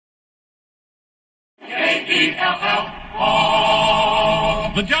J-E-L-L-O.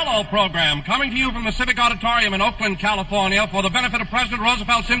 The Jell-O program, coming to you from the Civic Auditorium in Oakland, California, for the benefit of President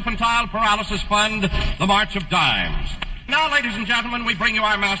Roosevelt's Infantile Paralysis Fund, the March of Dimes. Now, ladies and gentlemen, we bring you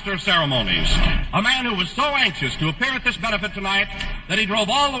our master of ceremonies, a man who was so anxious to appear at this benefit tonight that he drove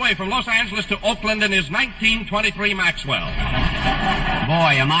all the way from Los Angeles to Oakland in his 1923 Maxwell.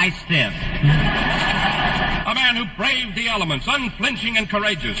 Boy, am I stiff. A man who braved the elements, unflinching and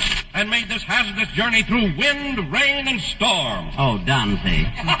courageous, and made this hazardous journey through wind, rain, and storm. Oh, Dante.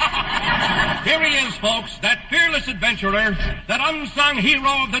 Here he is, folks, that fearless adventurer, that unsung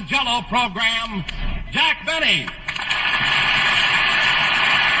hero of the Jell-O program, Jack Benny.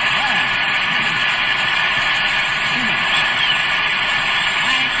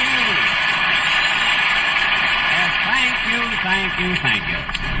 Thank you.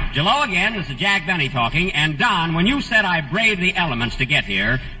 Jello again, this is Jack Benny talking, and Don, when you said I braved the elements to get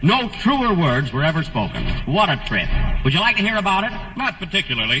here, no truer words were ever spoken. What a trip. Would you like to hear about it? Not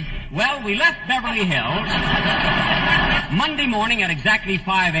particularly. Well, we left Beverly Hills Monday morning at exactly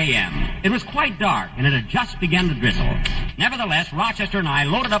 5 a.m. It was quite dark, and it had just begun to drizzle. Nevertheless, Rochester and I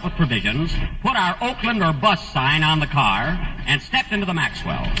loaded up with provisions, put our Oakland or bus sign on the car, and stepped into the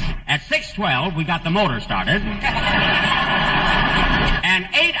Maxwell. At 6:12, we got the motor started. And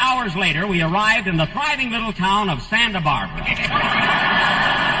 8 hours later, we arrived in the thriving little town of Santa Barbara.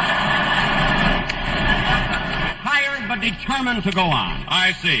 Tired but determined to go on.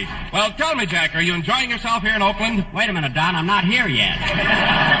 I see. Well, tell me, Jack, are you enjoying yourself here in Oakland? Wait a minute, Don, I'm not here yet.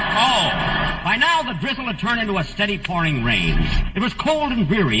 Oh. By now, the drizzle had turned into a steady pouring rain. It was cold and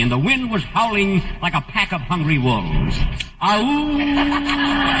dreary, and the wind was howling like a pack of hungry wolves. Ow!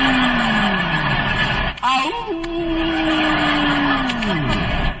 Ow!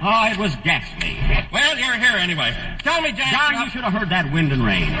 Oh, it was ghastly. Well, you're here anyway. Tell me, Jack... John, you should have heard that wind and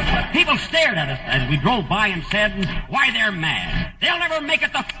rain. People stared at us as we drove by and said, why, they're mad. They'll never make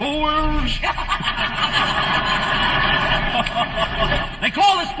it, the fools. They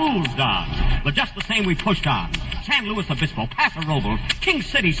call us fools, Don. But just the same, we pushed on. San Luis Obispo, Paso Robles, King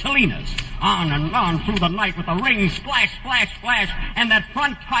City, Salinas. On and on through the night with the rain splash, splash, splash, and that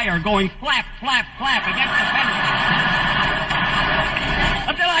front tire going flap, flap, flap against the fence.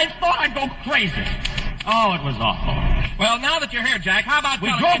 Until I thought I'd go crazy. Oh, it was awful. Well, now that you're here, Jack, how about... We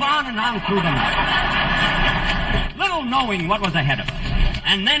drove on and on through the night, little knowing what was ahead of us.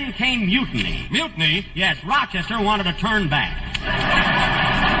 And then came mutiny. Mutiny? Yes, Rochester wanted to turn back.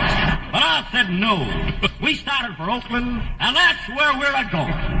 But I said no. We started for Oakland, and that's where we're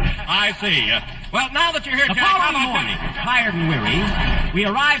a-going. I see. Well, now that you're here, the Jack, how following about... morning, tired and weary, we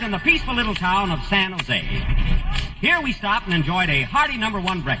arrived in the peaceful little town of San Jose. Here we stopped and enjoyed a hearty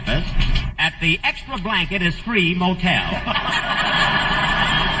 #1 breakfast at the Extra Blanket is Free motel.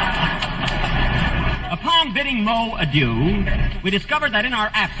 Upon bidding Mo adieu, we discovered that in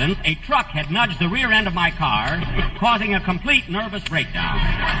our absence, a truck had nudged the rear end of my car, causing a complete nervous breakdown.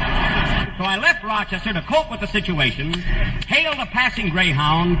 So I left Rochester to cope with the situation, hailed a passing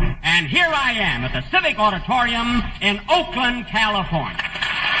Greyhound, and here I am at the Civic Auditorium in Oakland, California.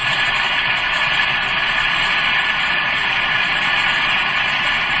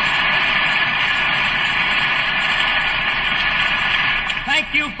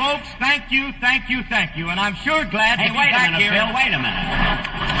 Thank you, folks. Thank you. And I'm sure glad to be wait back a minute, here. Bill, wait a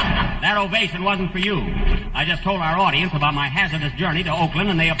minute. That ovation wasn't for you. I just told our audience about my hazardous journey to Oakland,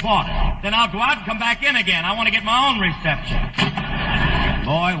 and they applauded. Then I'll go out and come back in again. I want to get my own reception.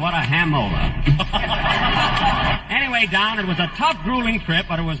 Boy, what a hamola. Anyway, Don, it was a tough, grueling trip,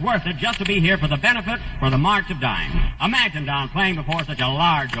 but it was worth it just to be here for the benefit for the March of Dimes. Imagine, Don, playing before such a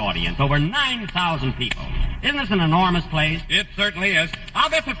large audience, over 9,000 people. Isn't this an enormous place? It certainly is. I'll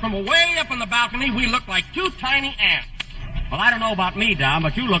bet that from way up in the balcony, we look like two tiny ants. Well, I don't know about me, Don,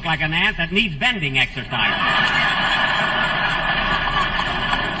 but you look like an ant that needs bending exercise.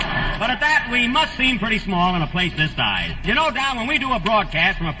 But at that, we must seem pretty small in a place this size. You know, Don, when we do a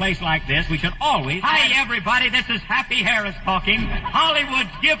broadcast from a place like this, we should always... Hi, everybody. This is Happy Harris talking. Hollywood's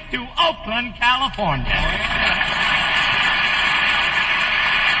gift to Oakland, California.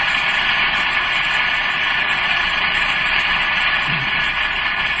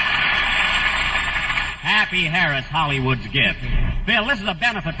 Happy Harris, Hollywood's gift. Bill, this is a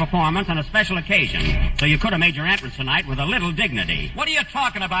benefit performance on a special occasion, so you could have made your entrance tonight with a little dignity. What are you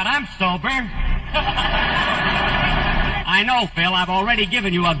talking about? I'm sober. I know, Phil. I've already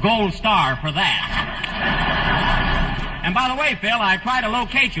given you a gold star for that. And by the way, Phil, I tried to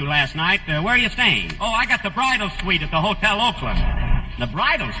locate you last night. Where are you staying? Oh, I got the bridal suite at the Hotel Oakland. The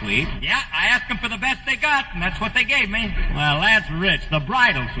bridal suite? Yeah, I asked them for the best they got, and that's what they gave me. Well, that's rich. The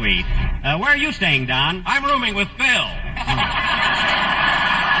bridal suite. Where are you staying, Don? I'm rooming with Phil.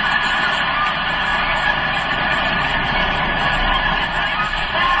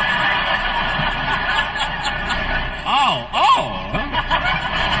 Oh.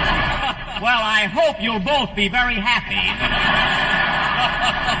 Well, I hope you'll both be very happy.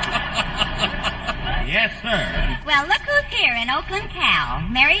 Yes, sir. Well, look who's here in Oakland, Cal.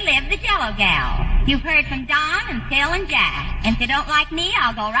 Mary Liv, the Jello Gal. You've heard from Don and Phil and Jack. And if you don't like me,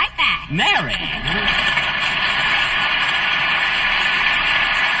 I'll go right back. Mary.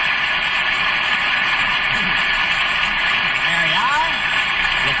 There you are.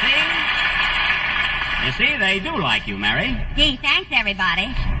 You see, they do like you, Mary. Gee, thanks,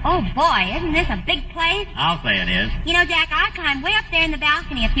 everybody. Oh, boy, isn't this a big place? I'll say it is. You know, Jack, I climbed way up there in the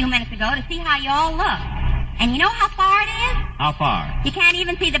balcony a few minutes ago to see how you all look. And you know how far it is? How far? You can't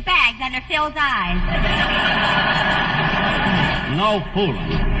even see the bags under Phil's eyes. No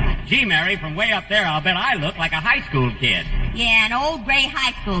fooling. Gee, Mary, from way up there, I'll bet I look like a high school kid. Yeah, an old gray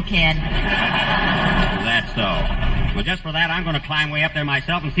high school kid. That's so. Well, just for that, I'm going to climb way up there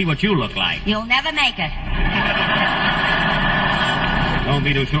myself and see what you look like. You'll never make it. Don't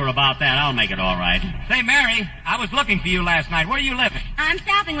be too sure about that. I'll make it all right. Say, Mary, I was looking for you last night. Where are you living? I'm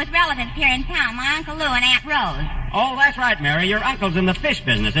stopping with relatives here in town, my Uncle Lou and Aunt Rose. Oh, that's right, Mary. Your uncle's in the fish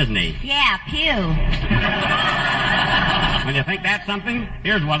business, isn't he? Yeah, Pew. Well, you think that's something?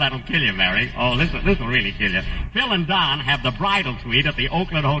 Here's one that'll kill you, Mary. Oh, this will really kill you. Phil and Don have the bridal suite at the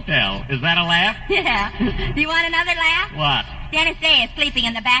Oakland Hotel. Is that a laugh? Yeah. Do you want another laugh? What? Dennis Day is sleeping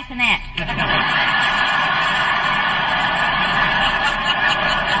in the bassinet.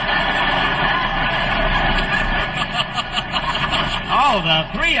 Oh,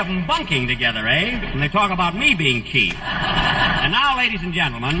 the three of them bunking together, eh? And they talk about me being cheap. And now, ladies and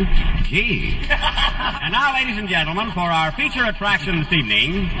gentlemen, And now, ladies and gentlemen, for our feature attraction this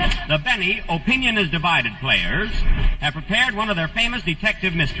evening, the Benny Opinion is Divided players have prepared one of their famous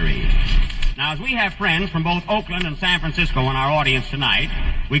detective mysteries. Now, as we have friends from both Oakland and San Francisco in our audience tonight,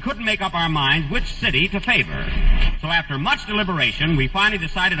 we couldn't make up our minds which city to favor. So after much deliberation, we finally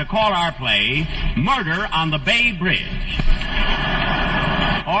decided to call our play Murder on the Bay Bridge.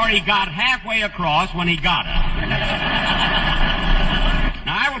 Or he got halfway across when he got it.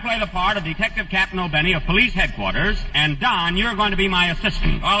 Now, I will play the part of Detective Captain O'Benny of Police Headquarters, and Don, you're going to be my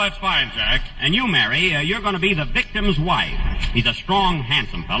assistant. Oh, that's fine, Jack. And you, Mary, you're going to be the victim's wife. He's a strong,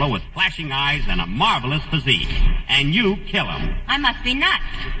 handsome fellow with flashing eyes and a marvelous physique. And you kill him. I must be nuts.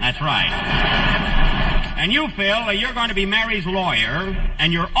 That's right. And you, Phil, you're going to be Mary's lawyer,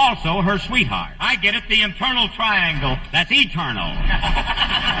 and you're also her sweetheart. I get it, the internal triangle. That's eternal.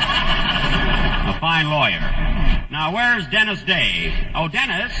 A fine lawyer. Now, where's Dennis Day? Oh,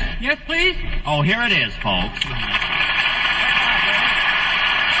 Dennis? Yes, please? Oh, here it is, folks.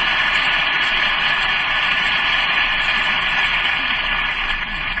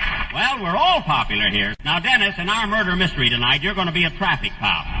 Well, we're all popular here. Now, Dennis, in our murder mystery tonight, you're going to be a traffic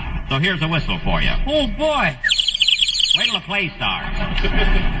cop. So here's a whistle for you. Oh, boy. Wait till the play starts.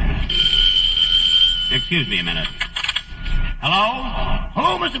 Excuse me a minute. Hello?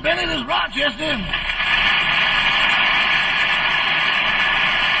 Hello, Mr. Benny. This is Rochester.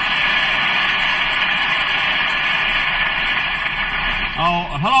 Oh,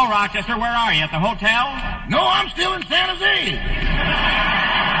 hello, Rochester. Where are you? At the hotel? No, I'm still in San Jose.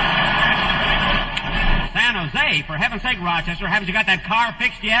 San Jose? For heaven's sake, Rochester, haven't you got that car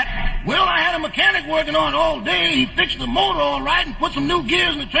fixed yet? Well, I had a mechanic working on it all day. He fixed the motor all right and put some new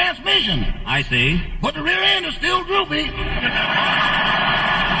gears in the transmission. I see. But the rear end is still droopy.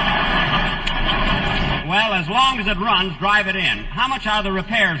 Well, as long as it runs, drive it in. How much are the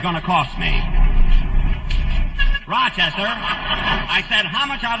repairs going to cost me? Rochester, I said, how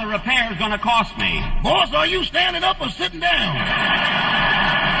much are the repairs going to cost me? Boss, are you standing up or sitting down?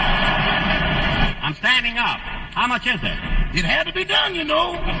 I'm standing up. How much is it? It had to be done, you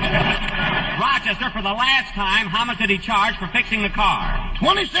know. Rochester, for the last time, how much did he charge for fixing the car?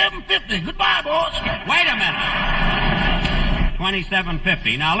 $27.50. Goodbye, boss. Wait a minute.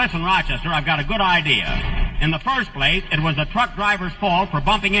 $27.50. Now listen, Rochester, I've got a good idea. In the first place, it was the truck driver's fault for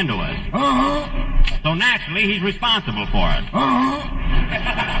bumping into us. Uh-huh. So naturally, he's responsible for it. Uh-huh.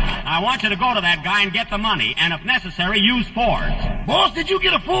 I want you to go to that guy and get the money, and if necessary, use force. Boss, did you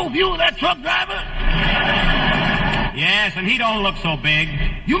get a full view of that truck driver? Yes, and he don't look so big.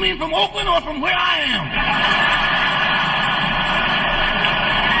 You mean from Oakland or from where I am?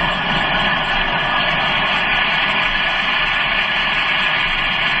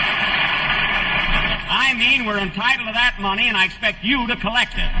 I mean, we're in entitled to that money, and I expect you to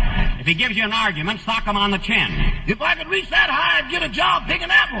collect it. If he gives you an argument, sock him on the chin. If I could reach that high, I'd get a job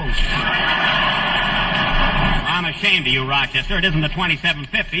picking apples. I'm ashamed of you, Rochester. It isn't the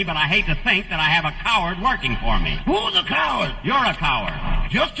 2750, but I hate to think that I have a coward working for me. Who's a coward? You're a coward.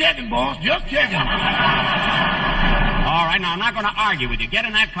 Just checking, boss. Just checking. All right, now I'm not going to argue with you. Get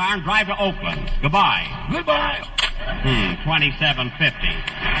in that car and drive to Oakland. Goodbye. Goodbye. 2750.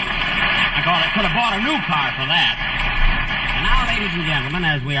 I thought I could have bought a new car for that. And now, ladies and gentlemen,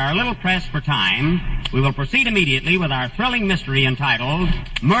 as we are a little pressed for time, we will proceed immediately with our thrilling mystery entitled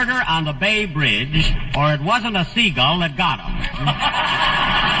Murder on the Bay Bridge, or It Wasn't a Seagull That Got Him.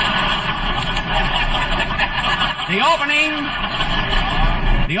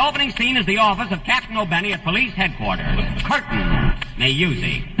 The opening scene is the office of Captain O'Benny at police headquarters. Curtain, may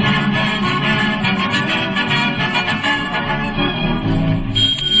music.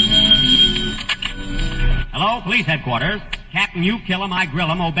 Hello, police headquarters. Captain, you kill him, I grill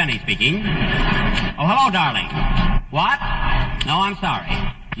him, O'Benny speaking. Oh, hello, darling. What? No, I'm sorry.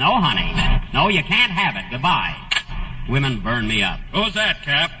 No, honey. No, you can't have it. Goodbye. Women burn me up. Who's that,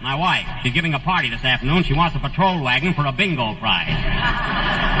 Cap? My wife. She's giving a party this afternoon. She wants a patrol wagon for a bingo prize.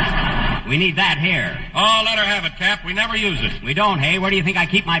 We need that here. Oh, let her have it, Cap. We never use it. We don't, hey? Where do you think I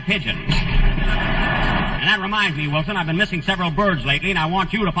keep my pigeons? And that reminds me, Wilson, I've been missing several birds lately, and I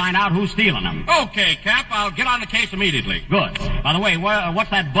want you to find out who's stealing them. Okay, Cap. I'll get on the case immediately. Good. By the way, what's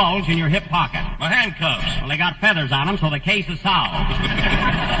that bulge in your hip pocket? My handcuffs. Well, they got feathers on them, so the case is solved.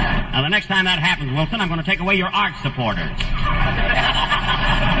 Now, the next time that happens, Wilson, I'm going to take away your arch supporters.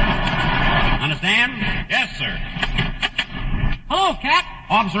 Understand? Yes, sir. Hello, Cap.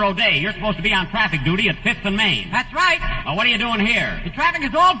 Officer O'Day, you're supposed to be on traffic duty at 5th and Main. That's right. Well, what are you doing here? The traffic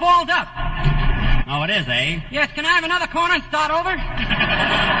is all balled up. Oh, it is, eh? Yes, can I have another corner and start over?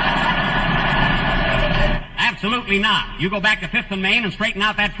 Absolutely not. You go back to 5th and Main and straighten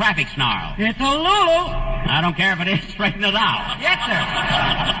out that traffic snarl. It's a Lulu. I don't care if it is. Straighten it out. Yes, sir.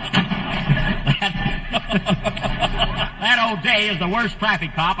 That O'Day is the worst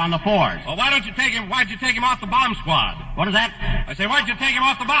traffic cop on the force. Well, why'd you take him off the bomb squad? What is that? I say, why'd you take him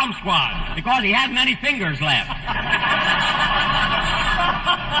off the bomb squad? Because he hasn't any fingers left.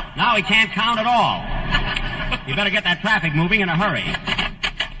 Now he can't count at all. You better get that traffic moving in a hurry.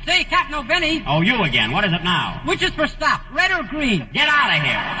 Say, Captain O'Benny. Oh, you again. What is it now? Which is for stop, red or green? Get out of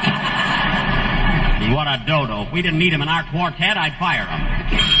here. What a dodo. If we didn't need him in our quartet, I'd fire him.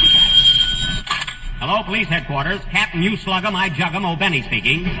 Hello, police headquarters. Captain, you slug him, I jug him, O'Benny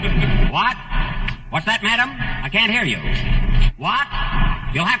speaking. What? What's that, madam? I can't hear you. What?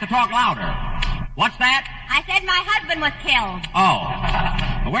 You'll have to talk louder. What's that? I said my husband was killed. Oh.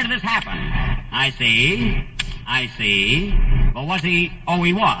 Well, where did this happen? I see. Well, was he? Oh,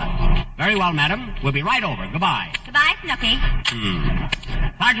 he was. Very well, madam. We'll be right over. Goodbye. Goodbye, Snooky.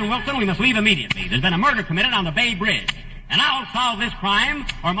 Sergeant Wilson, we must leave immediately. There's been a murder committed on the Bay Bridge. And I'll solve this crime,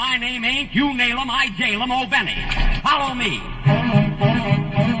 or my name ain't You Nail 'em, I Jail 'em, O'Benny. Follow me.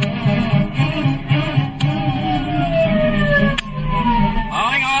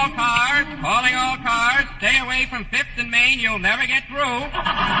 Calling all cars. Stay away from 5th and Main. You'll never get through.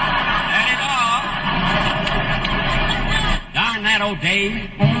 That is all. Darn that O'Day.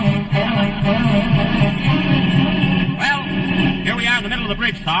 Well, here we are in the middle of the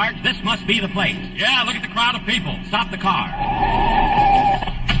bridge, Sarge. This must be the place. Yeah, look at the crowd of people. Stop the car.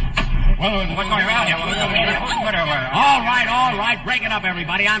 What's going on here? All right. Break it up,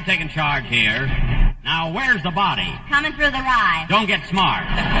 everybody. I'm taking charge here. Now, where's the body? Coming through the rye. Don't get smart.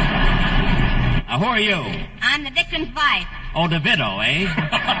 Now, who are you? I'm the victim's wife. Oh, the widow, eh?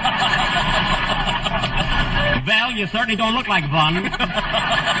 Well, you certainly don't look like one.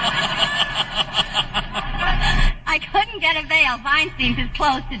 I couldn't get a veil. Feinstein's is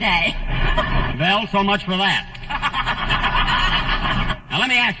closed today. Well, so much for that. Now, let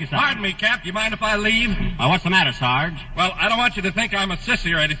me ask you something. Pardon me, Cap. Do you mind if I leave? Well, what's the matter, Sarge? Well, I don't want you to think I'm a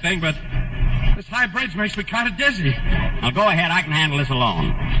sissy or anything, but this high bridge makes me kind of dizzy. Now, go ahead. I can handle this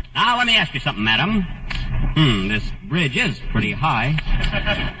alone. Now, let me ask you something, madam. This bridge is pretty high.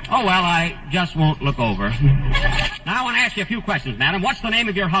 Oh, well, I just won't look over. Now, I want to ask you a few questions, madam. What's the name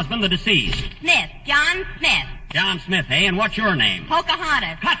of your husband, the deceased? Smith. John Smith. John Smith, eh? And what's your name?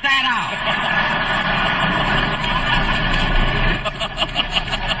 Pocahontas. Cut that out!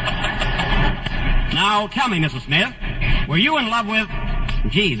 Now, tell me, Mrs. Smith, were you in love with...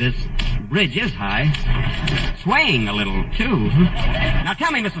 Gee, this bridge is high. Swaying a little, too. Now,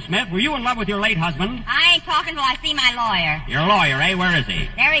 tell me, Mrs. Smith, were you in love with your late husband? I ain't talking till I see my lawyer. Your lawyer, eh? Where is he?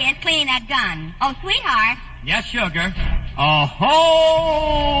 There he is, cleaning that gun. Oh, sweetheart. Yes, sugar. Oh-ho!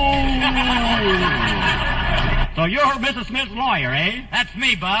 So you're Mrs. Smith's lawyer, eh? That's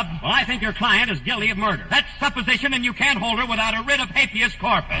me, Bob. Well, I think your client is guilty of murder. That's supposition, and you can't hold her without a writ of habeas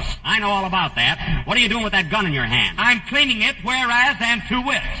corpus. I know all about that. What are you doing with that gun in your hand? I'm cleaning it, whereas, and to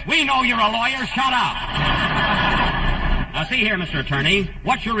wit. We know you're a lawyer. Shut up. Now, see here, Mr. Attorney.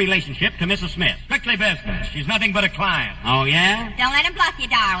 What's your relationship to Mrs. Smith? Strictly business. She's nothing but a client. Oh, yeah? Don't let him bluff you,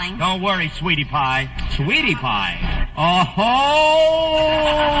 darling. Don't worry, sweetie pie. Sweetie pie. Oh-ho!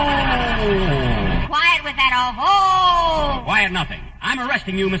 Quiet with that oh-ho! Quiet nothing. I'm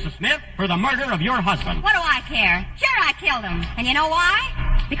arresting you, Mrs. Smith, for the murder of your husband. What do I care? Sure, I killed him. And you know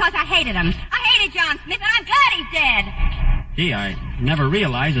why? Because I hated him. I hated John Smith, and I'm glad he's dead. Gee, I never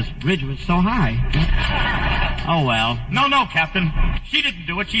realized this bridge was so high. Oh, well. No, Captain. She didn't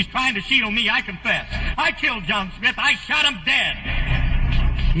do it. She's trying to shield me, I confess. I killed John Smith. I shot him dead.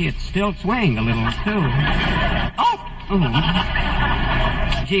 Gee, it's still swaying a little, too. Oh!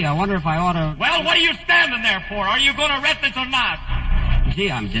 Gee, I wonder if I ought to... Well, what are you standing there for? Are you going to arrest us or not?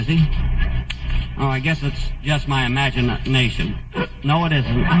 Gee, I'm dizzy. Oh, I guess it's just my imagination. No, it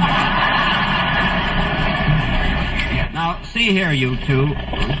isn't. Now, see here, you two.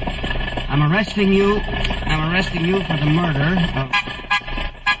 I'm arresting you for the murder of...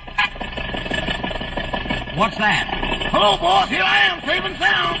 What's that? Hello, boss. Here I am, saving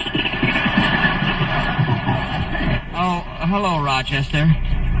sound. Oh, hello, Rochester.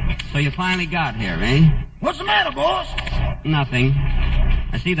 So you finally got here, eh? What's the matter, boss? Nothing.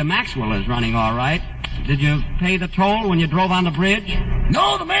 I see the Maxwell is running all right. Did you pay the toll when you drove on the bridge?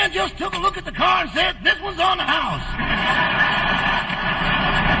 No, the man just took a look at the car and said, this one's on the house.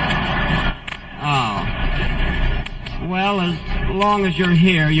 Oh. Well, as long as you're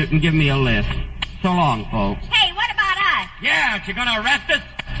here, you can give me a lift. So long, folks. Hey, what about us? Yeah, aren't you going to arrest us?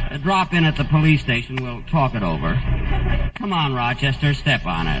 Drop in at the police station. We'll talk it over. Come on, Rochester. Step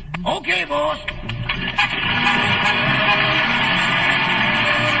on it. Okay, boss.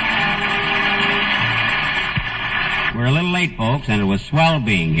 We're a little late, folks, and it was swell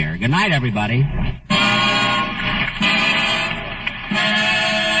being here. Good night, everybody. It's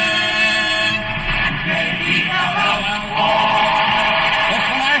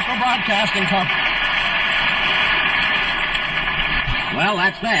the National Broadcasting Company. Well,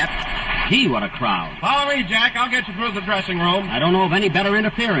 that's that. Gee, what a crowd. Follow me, Jack. I'll get you through the dressing room. I don't know of any better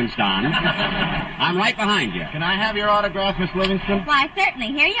interference, Don. I'm right behind you. Can I have your autograph, Miss Livingston? Why, certainly.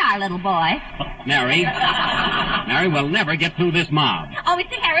 Here you are, little boy. Mary, we'll never get through this mob. Oh,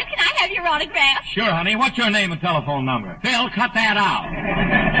 Mr. Harris, can I have your autograph? Sure, honey. What's your name and telephone number? Phil, cut that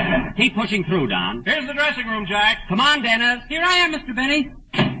out. Keep pushing through, Don. Here's the dressing room, Jack. Come on, Dennis. Here I am, Mr. Benny.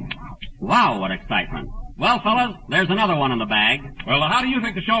 Wow, what excitement. Well, fellas, there's another one in the bag. Well, how do you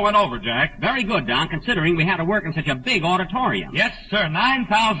think the show went over, Jack? Very good, Don, considering we had to work in such a big auditorium. Yes, sir.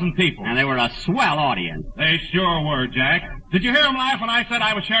 9,000 people. And they were a swell audience. They sure were, Jack. Did you hear him laugh when I said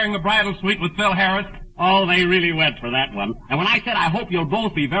I was sharing the bridal suite with Phil Harris? Oh, they really went for that one. And when I said I hope you'll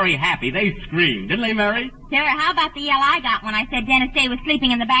both be very happy, they screamed, didn't they, Mary? Sure, how about the yell I got when I said Dennis Day was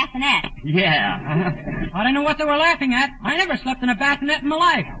sleeping in the bassinet? Yeah. I don't know what they were laughing at. I never slept in a bassinet in my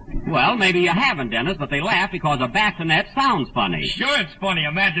life. Well, maybe you haven't, Dennis, but they laugh because a bassinet sounds funny. Sure, it's funny.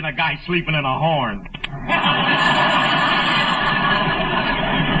 Imagine a guy sleeping in a horn.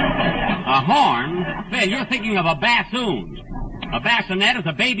 A horn? Phil, you're thinking of a bassoon. A bassinet is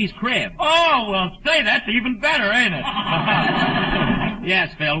a baby's crib. Oh, well, say, that's even better, ain't it?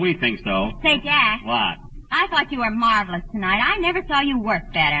 Yes, Phil, we think so. Say, Jack, What? I thought you were marvelous tonight. I never saw you work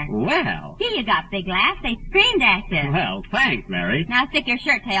better. Well. Gee, you got big laughs. They screamed at you. Well, thanks, Mary. Now stick your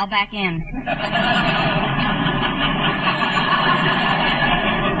shirt tail back in.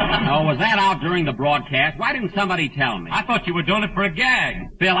 Oh, was that out during the broadcast? Why didn't somebody tell me? I thought you were doing it for a gag.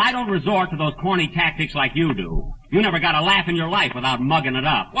 Phil, I don't resort to those corny tactics like you do. You never got a laugh in your life without mugging it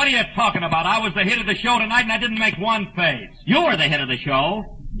up. What are you talking about? I was the hit of the show tonight, and I didn't make one face. You were the hit of the show.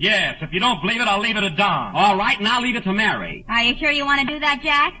 Yes, if you don't believe it, I'll leave it to Don. All right, and I'll leave it to Mary. Are you sure you want to do that,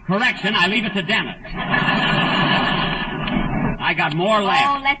 Jack? Correction, I leave it to Dennis. I got more laughs.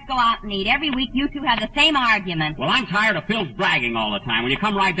 Oh, let's go out and eat. Every week you two have the same argument. Well, I'm tired of Phil's bragging all the time. When you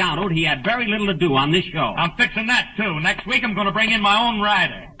come right down to it, he had very little to do on this show. I'm fixing that, too. Next week I'm going to bring in my own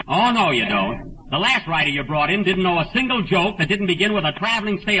rider. Oh, no, you don't. The last writer you brought in didn't know a single joke that didn't begin with a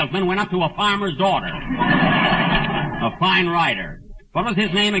traveling salesman went up to a farmer's daughter. A fine writer. What was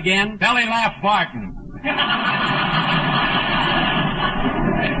his name again? Belly Laugh Barton.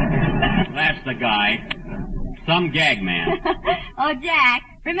 That's the guy. Some gag man. Oh, Jack,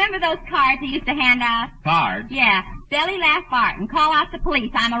 remember those cards you used to hand out? Cards? Yeah. Belly Laugh Barton, call out the police.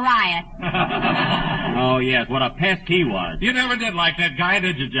 I'm a riot. Oh, yes, what a pest he was. You never did like that guy,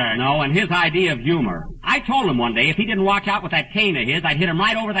 did you, Jack? No, and his idea of humor. I told him one day if he didn't watch out with that cane of his, I'd hit him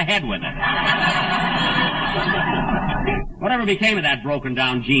right over the head with it. Whatever became of that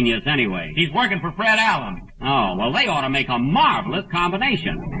broken-down genius, anyway? He's working for Fred Allen. Oh, well, they ought to make a marvelous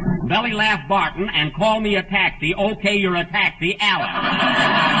combination. Belly Laugh Barton and Call Me a Taxi, okay, you're a taxi, Allen.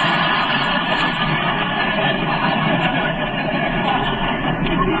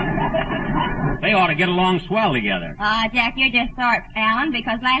 They ought to get along swell together. Jack, you're just sort, Alan,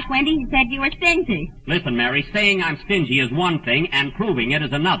 because last Wendy you said you were stingy. Listen, Mary, saying I'm stingy is one thing, and proving it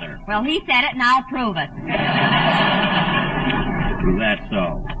is another. Well, he said it, and I'll prove it. Is that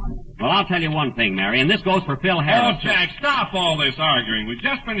so? Well, I'll tell you one thing, Mary, and this goes for Phil Harris. Oh, Jack, stop all this arguing. We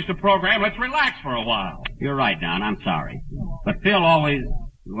just finished the program. Let's relax for a while. You're right, Don. I'm sorry. But Phil always...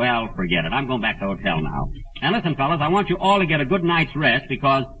 Well, forget it. I'm going back to the hotel now. And listen, fellas, I want you all to get a good night's rest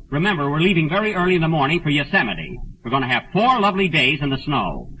because, remember, we're leaving very early in the morning for Yosemite. We're going to have 4 lovely days in the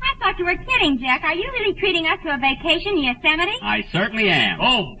snow. I thought you were kidding, Jack. Are you really treating us to a vacation in Yosemite? I certainly am.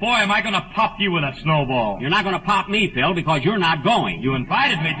 Oh, boy, am I going to pop you with a snowball. You're not going to pop me, Phil, because you're not going. You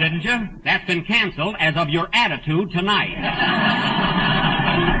invited me, didn't you? That's been canceled as of your attitude tonight.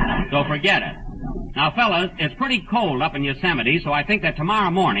 So forget it. Now, fellas, it's pretty cold up in Yosemite, so I think that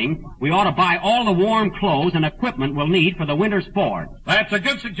tomorrow morning we ought to buy all the warm clothes and equipment we'll need for the winter sport. That's a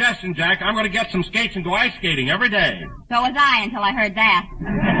good suggestion, Jack. I'm going to get some skates and go ice skating every day. So was I until I heard that.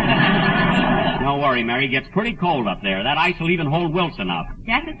 Don't worry, Mary. It gets pretty cold up there. That ice will even hold Wilson up.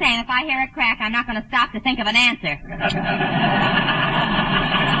 Just the same, if I hear a crack, I'm not going to stop to think of an answer.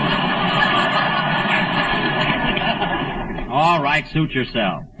 All right, suit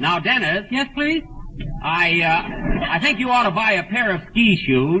yourself. Now, Dennis. Yes, please? I think you ought to buy a pair of ski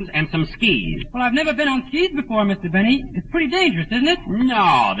shoes and some skis. Well, I've never been on skis before, Mr. Benny. It's pretty dangerous, isn't it?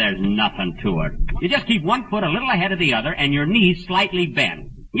 No, there's nothing to it. You just keep one foot a little ahead of the other and your knees slightly bent.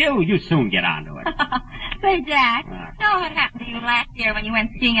 You soon get onto it. Say, Jack, tell what happened to you last year when you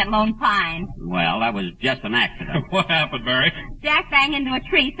went skiing at Lone Pine. Well, that was just an accident. What happened, Mary? Jack banged into a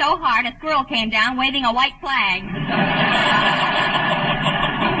tree so hard a squirrel came down waving a white flag.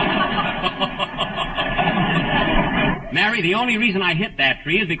 Mary, the only reason I hit that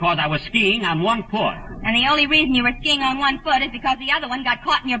tree is because I was skiing on one foot. And the only reason you were skiing on one foot is because the other one got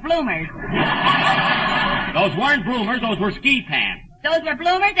caught in your bloomers. Those weren't bloomers, those were ski pants. Those were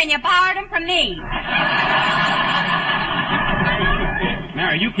bloomers and you borrowed them from me.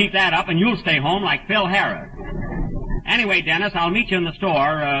 Mary, you keep that up and you'll stay home like Phil Harris. Anyway, Dennis, I'll meet you in the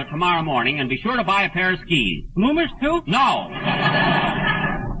store tomorrow morning and be sure to buy a pair of skis. Bloomers, too? No.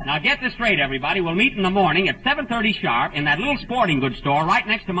 Now get this straight, everybody. We'll meet in the morning at 7:30 sharp in that little sporting goods store right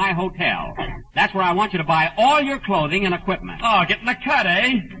next to my hotel. That's where I want you to buy all your clothing and equipment. Oh, getting a cut,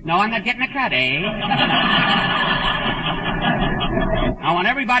 eh? No, I'm not getting a cut, eh? I want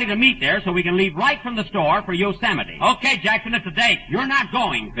everybody to meet there so we can leave right from the store for Yosemite. Okay, Jackson, it's a date. You're not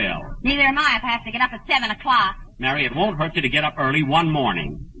going, Phil. Neither am I if I have to get up at 7 o'clock. Mary, it won't hurt you to get up early one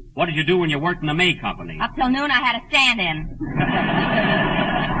morning. What did you do when you worked in the May Company? Up till noon I had a stand-in.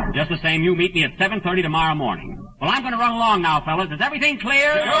 Just the same, you meet me at 7:30 tomorrow morning. Well, I'm going to run along now, fellas. Is everything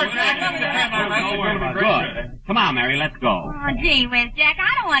clear? Sure, Jack. Good. Come on, Mary, let's go. Oh, gee whiz, Jack,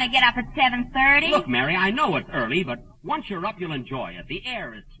 I don't want to get up at 7:30. Look, Mary, I know it's early, but once you're up, you'll enjoy it. The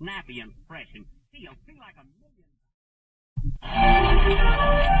air is snappy and fresh, and you'll feel like a million...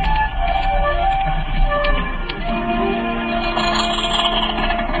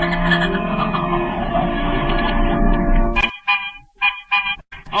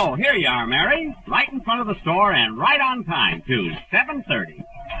 Oh, here you are, Mary. Right in front of the store and right on time, too. 7:30.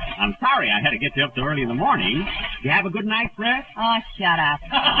 I'm sorry I had to get you up so early in the morning. Did you have a good night's rest? Oh, shut up.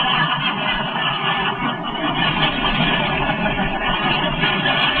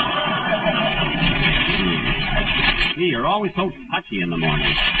 Gee, you're always so touchy in the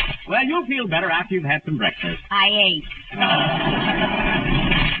morning. Well, you'll feel better after you've had some breakfast. I ate.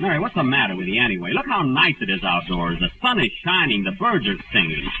 Mary, what's the matter with you anyway? Look how nice it is outdoors. The sun is shining. The birds are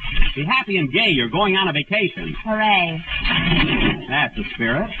singing. Be happy and gay. You're going on a vacation. Hooray. That's the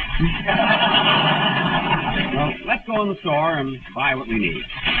spirit. Well, let's go in the store and buy what we need.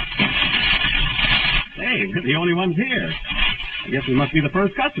 Hey, we're the only ones here. I guess we must be the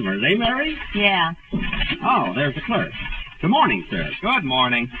first customers, eh, Mary? Yeah. Oh, there's the clerk. Good morning, sir. Good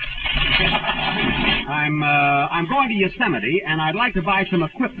morning. I'm going to Yosemite, and I'd like to buy some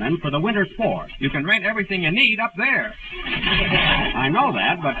equipment for the winter sport. You can rent everything you need up there. I know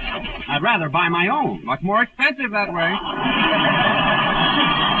that, but I'd rather buy my own. Much more expensive that way.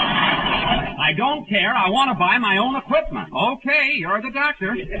 I I don't care. I want to buy my own equipment. Okay, you're the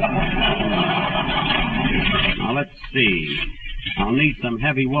doctor. Now, let's see. I'll need some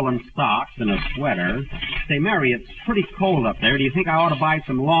heavy woolen socks and a sweater. Say, Mary, it's pretty cold up there. Do you think I ought to buy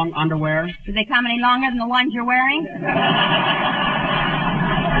some long underwear? Do they come any longer than the ones you're wearing?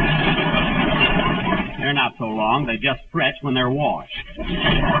 They're not so long. They just stretch when they're washed.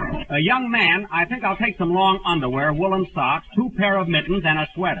 Young man, I think I'll take some long underwear, woolen socks, 2 pair of mittens, and a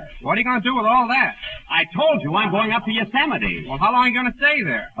sweater. What are you going to do with all that? I told you I'm going up to Yosemite. Well, how long are you going to stay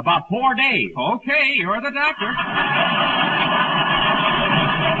there? About 4 days. Okay, you're the doctor.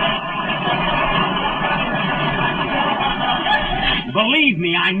 Believe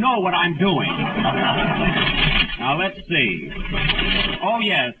me, I know what I'm doing. Now, let's see. Oh,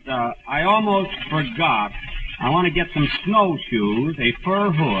 yes, I almost forgot. I want to get some snowshoes, a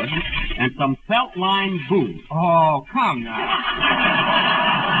fur hood, and some felt-lined boots. Oh, come now.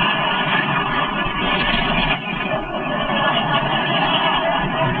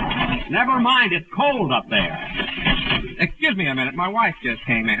 Never mind, it's cold up there. Excuse me a minute. My wife just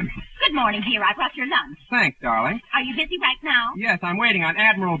came in. Good morning, dear. I brought your lunch. Thanks, darling. Are you busy right now? Yes, I'm waiting on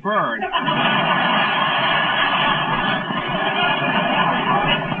Admiral Byrd.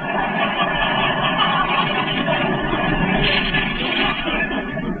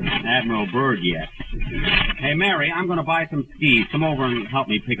 Admiral Byrd yet. Hey, Mary, I'm going to buy some skis. Come over and help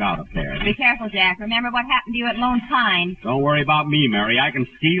me pick out a pair. Be careful, Jack. Remember what happened to you at Lone Pine. Don't worry about me, Mary. I can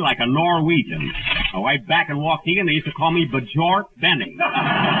ski like a Norwegian. Away back in Waukegan, they used to call me Bjork Benny.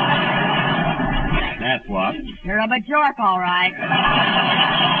 That's what. You're a Bjork, all right.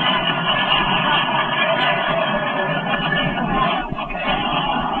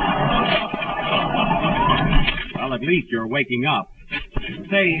 Well, at least you're waking up.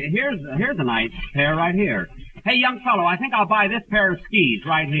 Say, here's a nice pair right here. Hey, young fellow, I think I'll buy this pair of skis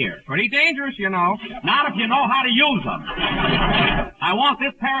right here. Pretty dangerous, you know. Not if you know how to use them. I want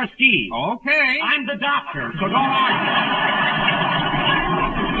this pair of skis. Okay. I'm the doctor, so don't argue.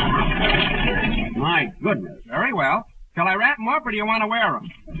 My goodness. Very well. Shall I wrap them up, or do you want to wear them?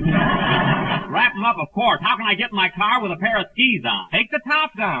 Wrap them up, of course. How can I get in my car with a pair of skis on? Take the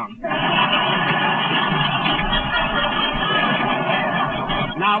top down.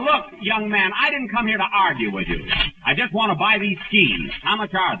 Now, look, young man, I didn't come here to argue with you. I just want to buy these skis. How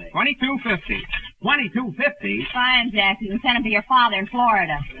much are they? $22.50. $22.50? Fine, Jack. You can send them to your father in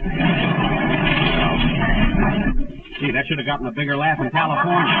Florida. Gee, that should have gotten a bigger laugh in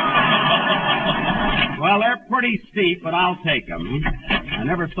California. Well, they're pretty steep, but I'll take them. I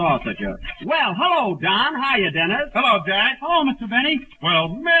never saw such a... Well, hello, Don. Hiya, Dennis. Hello, Jack. Hello, Mr. Benny. Well,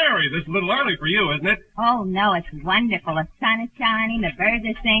 Mary, this is a little early for you, isn't it? Oh, no, it's wonderful. The sun is shining, the birds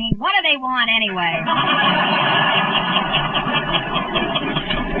are singing. What do they want anyway?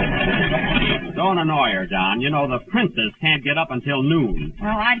 Don't annoy her, Don. You know, the princess can't get up until noon.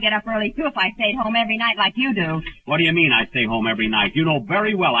 Well, I'd get up early, too, if I stayed home every night like you do. What do you mean I stay home every night? You know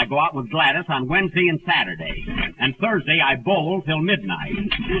very well I go out with Gladys on Wednesday and Saturday. And Thursday I bowl till midnight.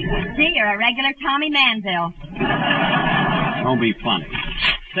 See, you're a regular Tommy Manville. Don't be funny.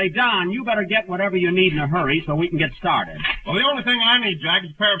 Say, Don, you better get whatever you need in a hurry so we can get started. Well, the only thing I need, Jack,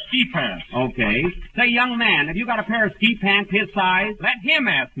 is a pair of ski pants. Okay. Say, young man, have you got a pair of ski pants his size? Let him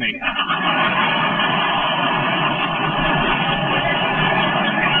ask me.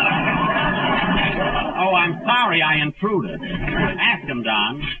 Oh, I'm sorry I intruded. Ask him,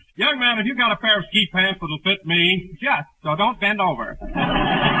 Don. Young man, have you got a pair of ski pants that'll fit me? Just, so don't bend over.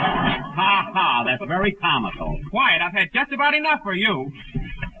 Ha ha, that's very comical. Quiet, I've had just about enough for you.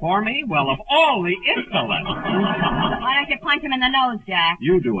 For me? Well, of all the insolence. Why don't you punch him in the nose, Jack?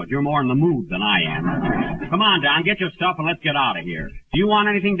 You do it. You're more in the mood than I am. Come on, Don, get your stuff and let's get out of here. Do you want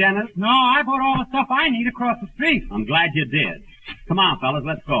anything, Dennis? No, I bought all the stuff I need across the street. I'm glad you did. Come on, fellas,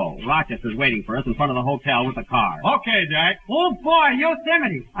 let's go. Rochester's waiting for us in front of the hotel with the car. Okay, Jack. Oh, boy,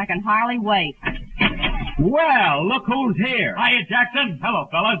 Yosemite. I can hardly wait. Well, look who's here. Hiya, Jackson. Hello,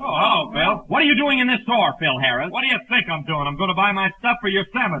 fellas. Oh, hello, Bill. What are you doing in this store, Phil Harris? What do you think I'm doing? I'm going to buy my stuff for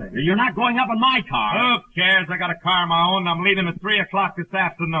Yosemite. You're not going up in my car. Who cares? I got a car of my own, and I'm leaving at 3 o'clock this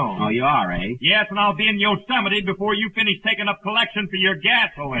afternoon. Oh, you are, eh? Yes, and I'll be in Yosemite before you finish taking up collection for your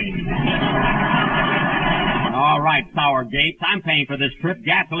gasoline. All right, sour gates. I'm paying for this trip,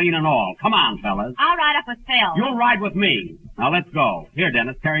 gasoline and all. Come on, fellas. I'll ride up with Phil. You'll ride with me. Now, let's go. Here,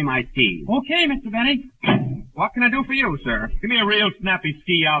 Dennis, carry my skis. Okay, Mr. Benny. What can I do for you, sir? Give me a real snappy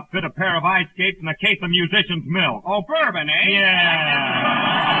ski outfit, a pair of ice skates, and a case of musician's milk. Oh, bourbon, eh?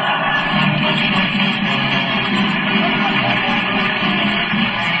 Yeah.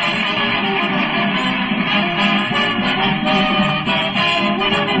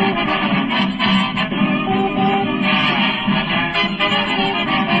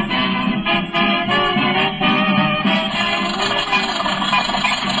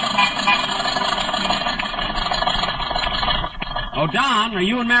 are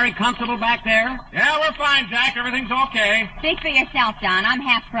you and Mary comfortable back there? Yeah, we're fine, Jack. Everything's okay. Speak for yourself, Don. I'm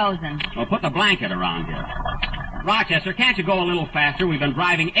half frozen. Well, put the blanket around you. Rochester, can't you go a little faster? We've been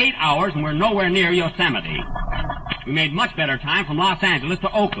driving 8 hours and we're nowhere near Yosemite. We made much better time from Los Angeles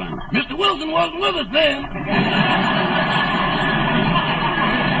to Oakland. Mr. Wilson wasn't with us then.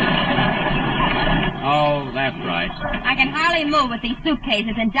 Oh, that's right. I can hardly move with these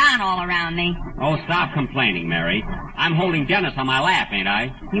suitcases and Don all around me. Oh, stop complaining, Mary. I'm holding Dennis on my lap, ain't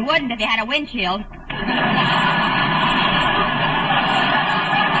I? You wouldn't if you had a windshield.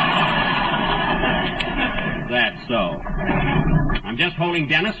 That's so. I'm just holding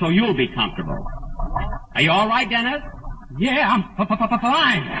Dennis so you'll be comfortable. Are you all right, Dennis? Yeah, I'm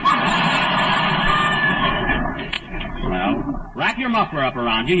fine. Well, wrap your muffler up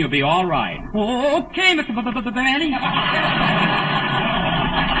around you and you'll be all right. Okay, Mr. Benny.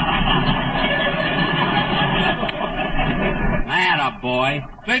 Atta boy.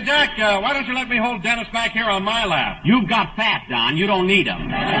 Say, Jack, why don't you let me hold Dennis back here on my lap? You've got fat, Don. You don't need him.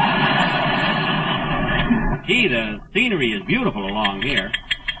 Gee, the scenery is beautiful along here.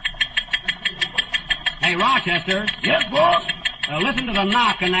 Hey, Rochester. Yes, boss? Listen to the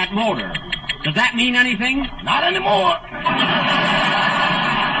knock on that motor. Does that mean anything? Not anymore.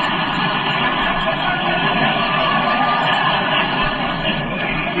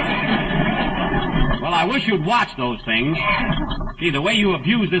 Well, I wish you'd watch those things. See, the way you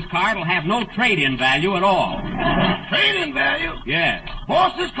abuse this car, it'll have no trade-in value at all. Trade-in value? Yes.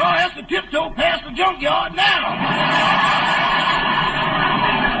 Boss, this car has to tiptoe past the junkyard now.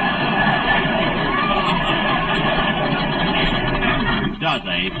 Does,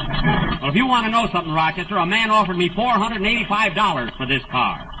 Abe? Well, if you want to know something, Rochester, a man offered me $485 for this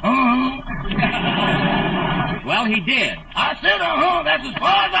car. Well, he did. I said, that's as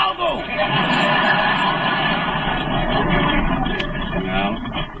far as I'll go. Well,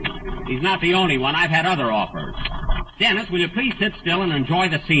 he's not the only one. I've had other offers. Dennis, will you please sit still and enjoy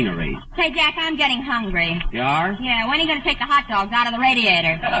the scenery? Say, Jack, I'm getting hungry. You are? Yeah, when are you going to take the hot dogs out of the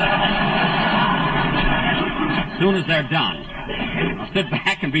radiator? As soon as they're done. Now sit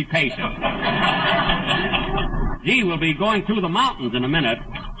back and be patient. Gee, we'll be going through the mountains in a minute.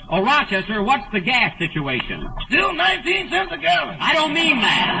 Oh, Rochester, what's the gas situation? Still 19 cents a gallon. I don't mean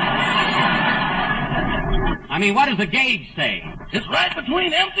that. I mean, what does the gauge say? It's right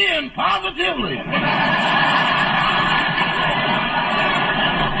between empty and positively.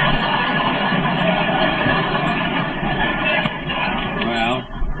 Well,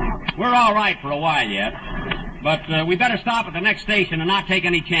 we're all right for a while yet. But we better stop at the next station and not take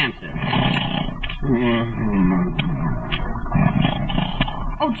any chances.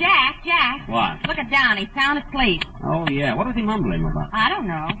 Oh, Jack. What? Look at Don. He's sound asleep. Oh, yeah. What was he mumbling about? I don't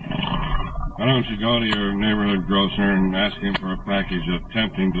know. Why don't you go to your neighborhood grocer and ask him for a package of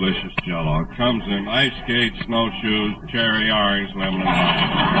tempting, delicious Jell-O? It comes in ice skates, snowshoes, cherry, orange, lemon, and lime.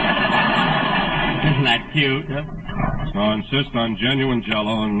 Isn't that cute? Huh? So insist on genuine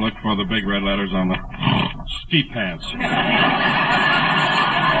Jell-O and look for the big red letters on the ski pants.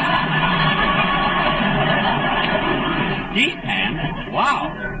 Ski pants? Wow.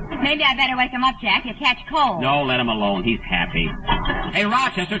 Maybe I better wake him up, Jack. He'll catch cold. No, let him alone. He's happy. Hey,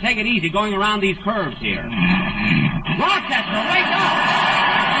 Rochester, take it easy going around these curves here. Rochester, wake up!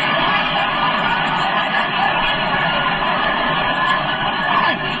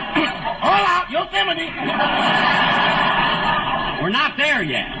 All out, Yosemite. We're not there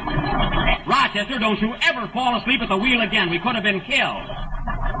yet. Rochester, don't you ever fall asleep at the wheel again. We could have been killed.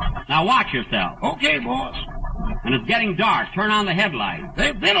 Now watch yourself. Okay, boss. And it's getting dark. Turn on the headlights.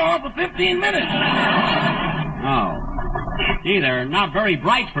 They've been on for 15 minutes. Oh. Gee, they're not very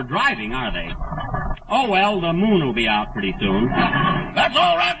bright for driving, are they? Oh, well, the moon will be out pretty soon. That's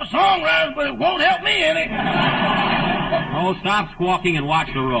all right for songwriters, but it won't help me any. Oh, stop squawking and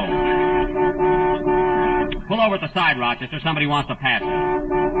watch the road. Pull over at the side, Rochester. Somebody wants to pass us.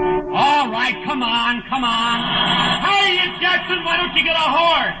 All right, come on. Hey, Jackson, why don't you get a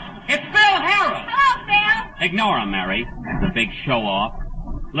horse? It's Bill Harris. Hello, Bill. Ignore him, Mary. The big show-off.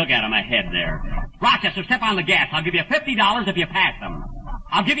 Look at him ahead there. Rochester, step on the gas. I'll give you $50 if you pass him.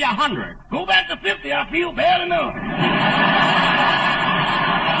 I'll give you $100. Go back to 50. I feel bad enough.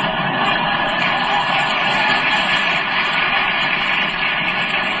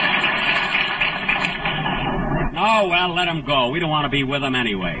 Oh, well, let him go. We don't want to be with him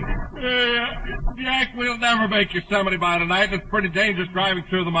anyway. Jack, we'll never make Yosemite by tonight. It's pretty dangerous driving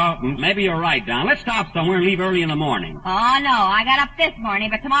through the mountains. Maybe you're right, Don. Let's stop somewhere and leave early in the morning. Oh, no. I got up this morning,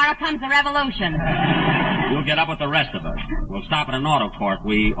 but tomorrow comes the revolution. You'll get up with the rest of us. We'll stop at an auto court.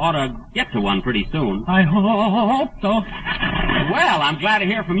 We ought to get to one pretty soon. I hope so. Well, I'm glad to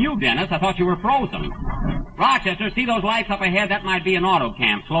hear from you, Dennis. I thought you were frozen. Rochester, see those lights up ahead? That might be an auto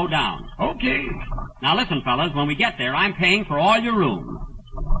camp. Slow down. Okay. Now listen, fellas, when we get there, I'm paying for all your rooms.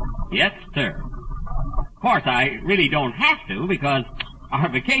 Yes, sir. Of course, I really don't have to, because our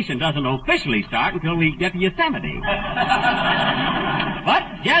vacation doesn't officially start until we get to Yosemite. But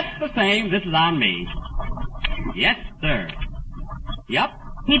just the same, this is on me. Yes, sir. Yep.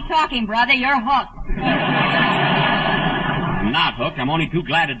 Keep talking, brother. You're hooked. I'm not hooked. I'm only too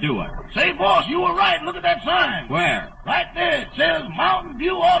glad to do it. Say, boss, you were right. Look at that sign. Where? Right there. It says Mountain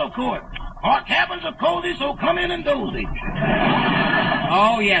View Auto Court. Our cabins are cozy, so come in and dozy.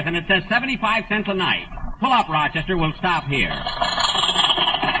 Oh, yes, and it says 75 cents a night. Pull up, Rochester. We'll stop here.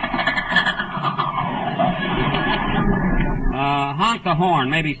 Honk the horn.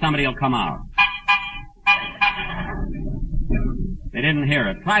 Maybe somebody will come out. They didn't hear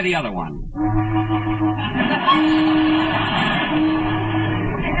it. Try the other one.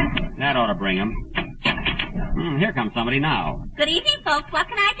 That ought to bring them. Here comes somebody now. Good evening, folks. What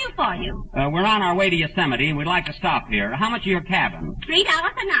can I do for you? We're on our way to Yosemite, and we'd like to stop here. How much is your cabin? $3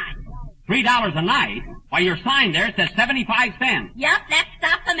 a night. $3 a night? Why, your sign there says 75 cents. Yep, that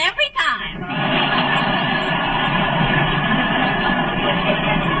stops them every time.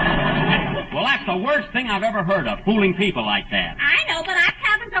 Well, that's the worst thing I've ever heard of, fooling people like that. I know, but our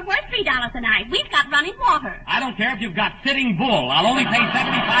cabins are worth $3 a night. We've got running water. I don't care if you've got Sitting Bull. I'll only pay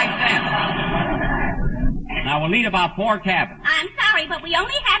 75 cents. Now, we'll need about 4 cabins. I'm sorry, but we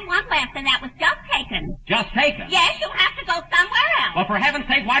only had one left, and that was just taken. Just taken? Yes, you'll have to go somewhere else. Well, for heaven's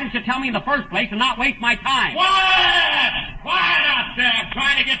sake, why didn't you tell me in the first place and not waste my time? Quiet! Quiet out there. I'm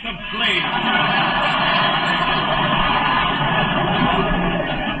trying to get some sleep.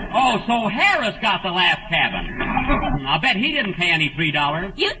 Oh, so Harris got the last cabin. I'll bet he didn't pay any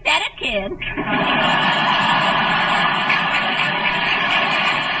 $3. You said it, kid.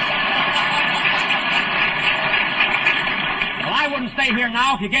 Well, I wouldn't stay here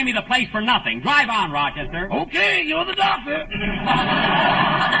now if you gave me the place for nothing. Drive on, Rochester. Okay, you're the doctor.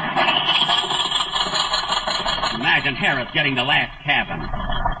 Imagine Harris getting the last cabin.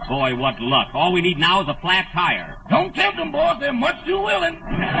 Boy, what luck. All we need now is a flat tire. Don't tempt them, boss. They're much too willing.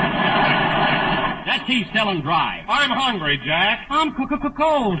 Let's keep still and drive. I'm hungry, Jack. I'm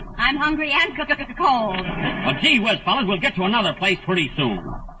cold. I'm hungry and cold. Well, gee whiz, fellas, we'll get to another place pretty soon.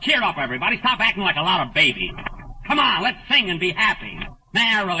 Cheer up, everybody. Stop acting like a lot of babies. Come on, let's sing and be happy.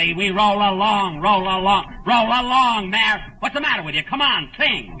 Merrily we roll along, Mar. What's the matter with you? Come on,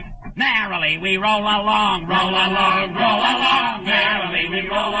 sing. Merrily we roll along, merrily we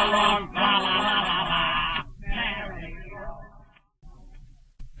roll along, la la la la la.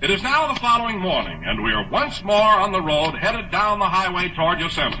 It is now the following morning, and we are once more on the road headed down the highway toward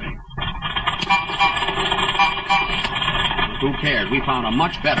Yosemite. Who cares? We found a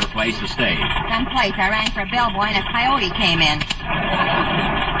much better place to stay. Some place I rang for a bellboy and a coyote came in.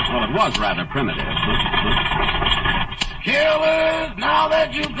 Well, it was rather primitive. Careless, now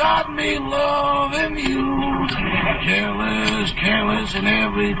that you got me loving you. Careless in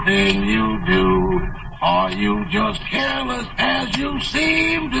everything you do. Are you just careless as you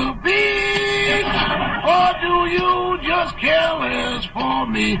seem to be? Or do you just careless for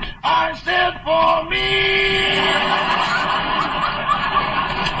me? I said for me.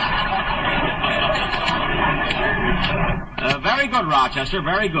 Very good, Rochester,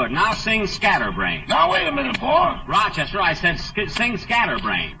 very good. Now sing Scatterbrain. Now, wait a minute, boy. Rochester, I said sing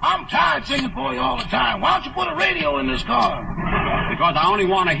Scatterbrain. I'm tired singing for you all the time. Why don't you put a radio in this car? Because I only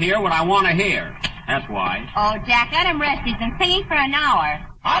want to hear what I want to hear. That's why. Oh, Jack, let him rest. He's been singing for an hour.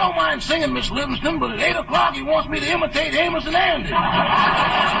 I don't mind singing, Miss Livingston, but at 8 o'clock he wants me to imitate Amos and Andy.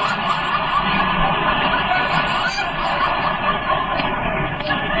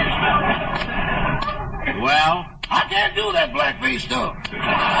 Well? I can't do that blackface stuff.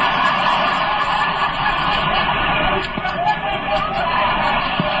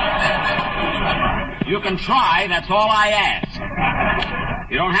 You can try, that's all I ask.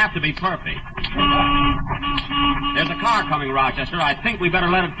 You don't have to be perfect. There's a car coming, Rochester. I think we better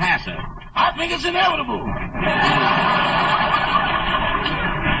let it pass it. I think it's inevitable.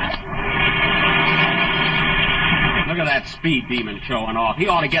 Look at that speed demon showing off. He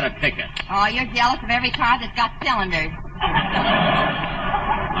ought to get a ticket. Oh, you're jealous of every car that's got cylinders.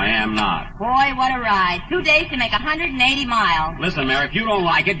 I am not. Boy, what a ride. 2 days to make 180 miles. Listen, Mary, if you don't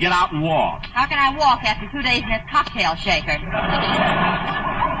like it, get out and walk. How can I walk after 2 days in this cocktail shaker?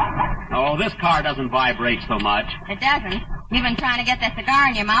 Oh, this car doesn't vibrate so much. It doesn't. You've been trying to get that cigar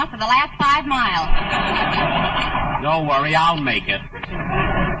in your mouth for the last 5 miles. Don't worry, I'll make it.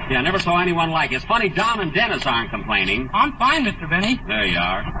 Yeah, I never saw anyone like it. It's funny Don and Dennis aren't complaining. I'm fine, Mr. Benny. There you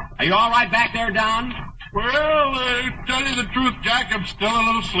are. Are you all right back there, Don? Well, tell you the truth, Jack, I'm still a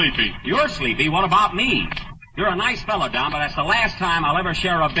little sleepy. You're sleepy. What about me? You're a nice fellow, Don, but that's the last time I'll ever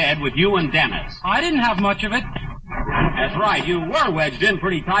share a bed with you and Dennis. I didn't have much of it. That's right. You were wedged in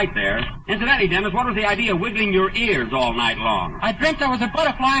pretty tight there. Incidentally, Dennis, what was the idea of wiggling your ears all night long? I dreamt I was a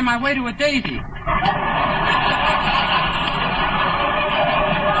butterfly on my way to a daisy.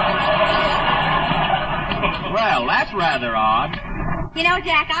 Well, that's rather odd. You know,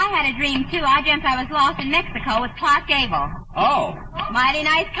 Jack, I had a dream, too. I dreamt I was lost in Mexico with Clark Gable. Oh. Mighty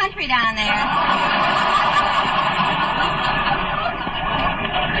nice country down there.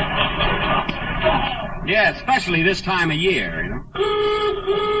 Yeah, especially this time of year, you know.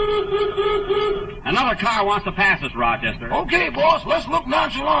 Another car wants to pass us, Rochester. Okay, boss, let's look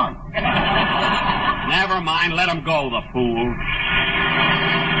nonchalant. Never mind, let him go, the fool.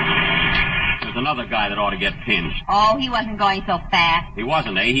 There's another guy that ought to get pinched. Oh, he wasn't going so fast. He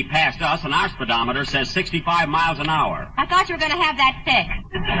wasn't, eh? He passed us, and our speedometer says 65 miles an hour. I thought you were going to have that fixed.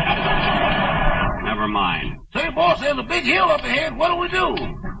 Never mind. Say, boss, there's a big hill up ahead. What'll we do?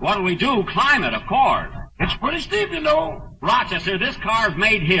 What'll we do? Climb it, of course. It's pretty steep, you know. Rochester, this car's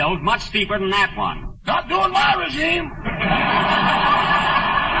made hills much steeper than that one. Not doing my regime.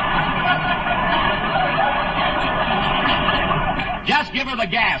 Just give her the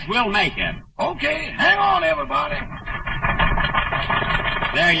gas. We'll make it. Okay, hang on, everybody.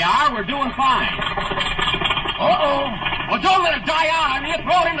 There you are. We're doing fine. Uh-oh. Well, don't let it die out on you.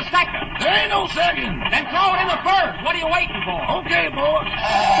 Throw it in the second. There ain't no second. Then throw it in the first. What are you waiting for? Okay, boy.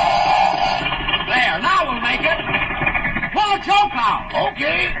 There. Now we'll make it. Pull the choke out.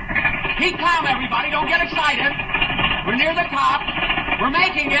 Okay. Keep calm, everybody. Don't get excited. We're near the top. We're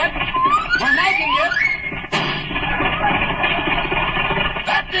making it. We're making it.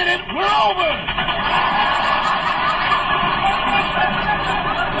 That did it. We're over.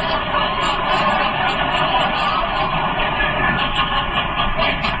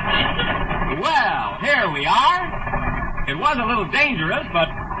 Well, here we are. It was a little dangerous, but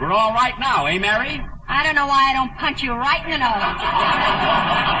we're all right now, eh, Mary? I don't know why I don't punch you right in the nose.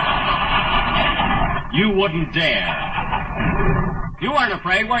 You wouldn't dare. You weren't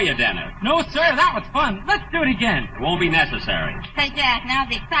afraid, were you, Dennis? No, sir, that was fun. Let's do it again. It won't be necessary. Say, Jack, now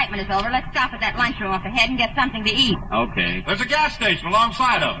the excitement is over, let's stop at that lunchroom up ahead and get something to eat. Okay. There's a gas station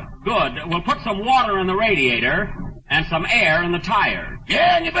alongside of it. Good. We'll put some water in the radiator and some air in the tires.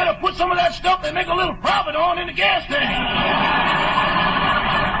 Yeah, and you better put some of that stuff they make a little profit on in the gas tank.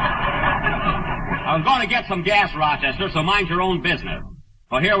 I was going to get some gas, Rochester, so mind your own business.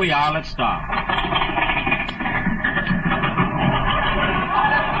 Well, here we are. Let's stop.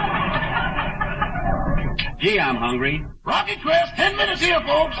 Gee, I'm hungry. Rocky Crest, 10 minutes here,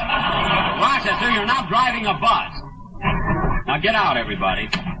 folks. Rochester, you're not driving a bus. Now get out, everybody.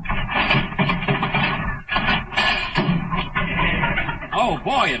 Oh,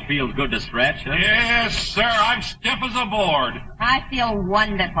 boy, it feels good to stretch. Huh? Yes, sir. I'm stiff as a board. I feel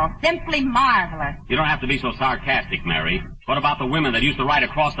wonderful. Simply marvelous. You don't have to be so sarcastic, Mary. What about the women that used to ride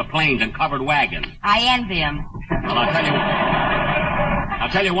across the plains in covered wagons? I envy him. Well, I'll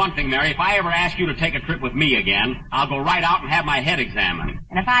tell you one thing, Mary. If I ever ask you to take a trip with me again, I'll go right out and have my head examined.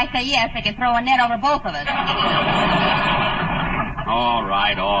 And if I say yes, they can throw a net over both of us. All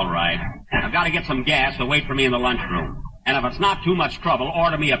right, all right. I've got to get some gas, so wait for me in the lunchroom. And if it's not too much trouble,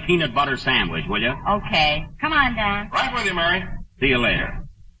 order me a peanut butter sandwich, will you? Okay. Come on, Don. Right with you, Mary. See you later.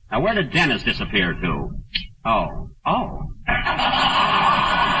 Now, where did Dennis disappear to? Oh.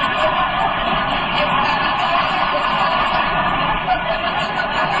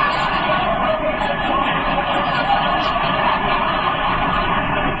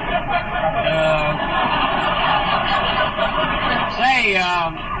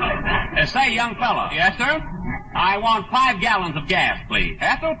 Say, young fella. Yes, sir? I want 5 gallons of gas, please.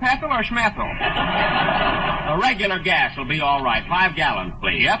 Ethel, Pethel, or Schmethel? A regular gas will be all right. 5 gallons,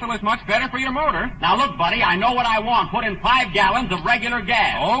 please. The Ethel is much better for your motor. Now, look, buddy, I know what I want. Put in 5 gallons of regular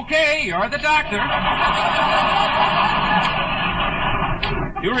gas. Okay, you're the doctor.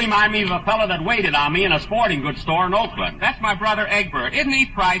 You remind me of a fellow that waited on me in a sporting goods store in Oakland. That's my brother Egbert. Isn't he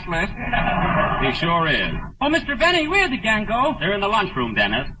priceless? He sure is. Oh, Mr. Benny, where'd the gang go? They're in the lunchroom,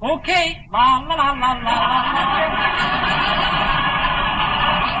 Dennis. Okay. La, la, la, la, la,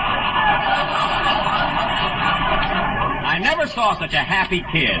 I never saw such a happy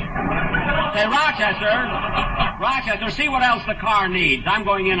kid. Say, Rochester, see what else the car needs. I'm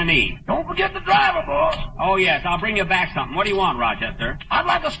going in and eat. Don't forget the driver, boss. Oh, yes, I'll bring you back something. What do you want, Rochester? I'd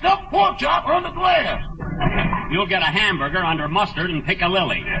like a stuffed pork chop on the glass. You'll get a hamburger under mustard and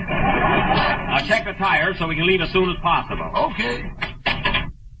piccalilli. Now check the tires so we can leave as soon as possible. Okay.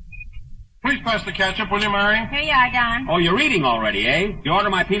 Please pass the ketchup, will you, Mary? Here you are, Don. Oh, you're eating already, eh? You order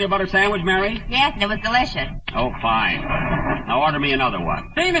my peanut butter sandwich, Mary? Yes, and it was delicious. Oh, fine. Now order me another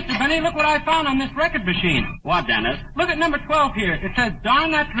one. Say, Mr. Benny, look what I found on this record machine. What, Dennis? Look at number 12 here. It says,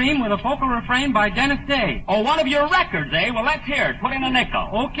 Darn That Dream with a vocal refrain by Dennis Day. Oh, one of your records, eh? Well, let's hear it. Put in a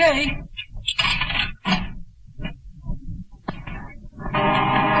nickel. Okay.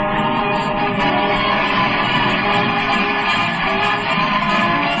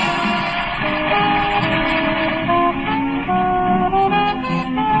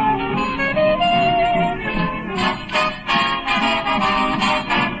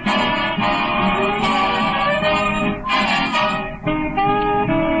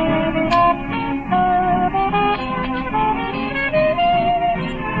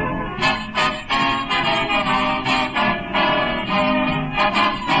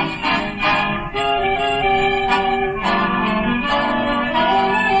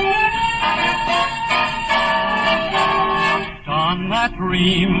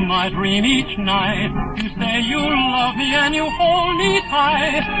 I dream each night. You say you love me and you hold me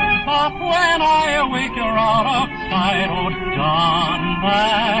tight. But when I awake, you're out of sight. Oh, Don,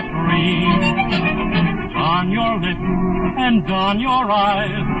 that dream. Don your lips and don your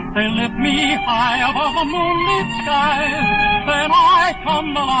eyes. They lift me high above the moonlit skies. Then I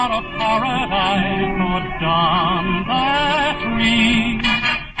tumble out of paradise. Oh, Don, that dream.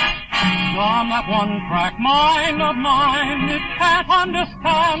 Don, that one-track mind of mine, it can't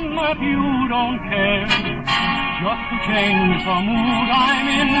understand that you don't care. Just to change the mood I'm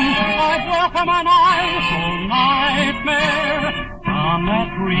in, I'd welcome an ice-cold nightmare. Don, that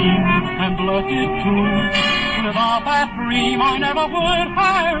dream, and blessed too. Without that dream, I never would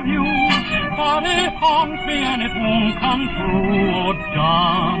have you. But it haunts me and it won't come true. Oh,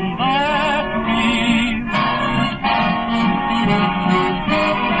 Don, that dream.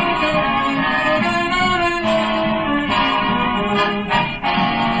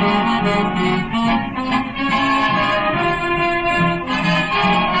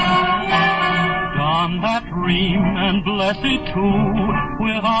 Don, that dream, and blessed too.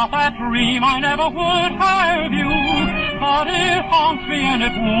 Without that dream, I never would have you. But it haunts me and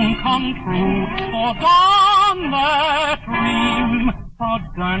it won't come true. Oh, Don, that dream. Oh,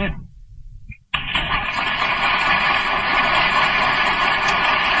 darn it.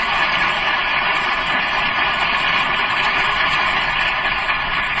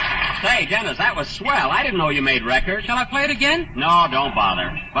 Say, Dennis, that was swell. I didn't know you made records. Shall I play it again? No, don't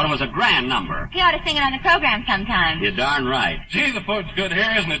bother. But it was a grand number. You ought to sing it on the program sometime. You're darn right. Gee, the food's good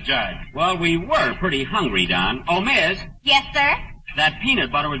here, isn't it, Jack? Well, we were pretty hungry, Don. Oh, Miss, Yes, sir? that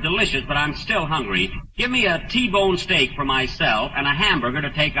peanut butter was delicious, but I'm still hungry. Give me a T-bone steak for myself and a hamburger to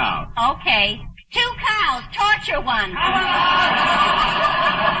take out. Okay. 2 cows, torture one.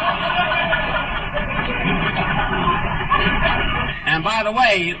 And by the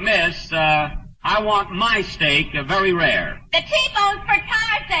way, Miss, I want my steak very rare. The T-bone's for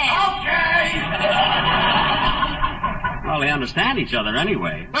Tarzan. Well, they understand each other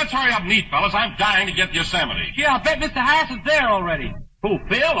anyway. Let's hurry up neat, fellas. I'm dying to get to Yosemite. Gee, I'll bet Mr. Harris is there already. Who,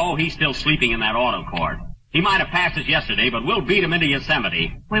 Phil? Oh, he's still sleeping in that auto court. He might have passed us yesterday, but we'll beat him into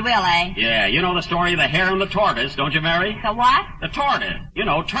Yosemite. We will, eh? Yeah, you know the story of the hare and the tortoise, don't you, Mary? The what? The tortoise. You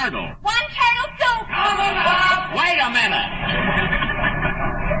know, turtle. One turtle soup. Wait a minute!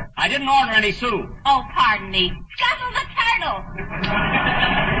 I didn't order any soup. Oh, pardon me. Scuttle the turtle.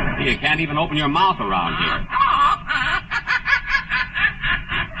 You can't even open your mouth around here.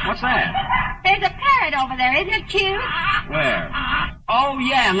 What's that? There's a parrot over there. Isn't it cute? Where? Oh,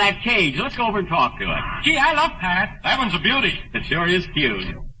 yeah, in that cage. Let's go over and talk to it. Gee, I love parrots. That one's a beauty. It sure is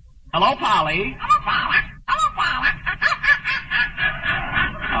cute. Hello, Polly.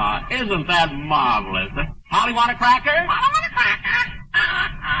 Isn't that marvelous? Polly, want a cracker?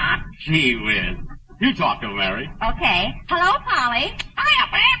 Gee whiz. You talk to him, Mary. Okay. Hello, Polly. Hiya,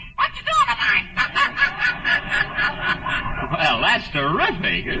 babe. What you doing tonight? Well, that's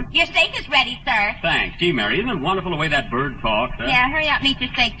terrific. Your steak is ready, sir. Thanks. Gee, Mary, isn't it wonderful the way that bird talks? Huh? Yeah, hurry up and eat your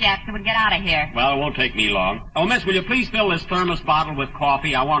steak, Jack, so we can get out of here. Well, it won't take me long. Oh, miss, will you please fill this thermos bottle with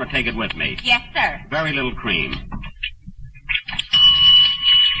coffee? I want to take it with me. Yes, sir. Very little cream.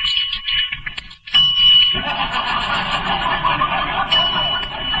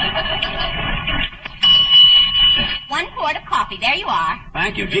 One quart of coffee. There you are.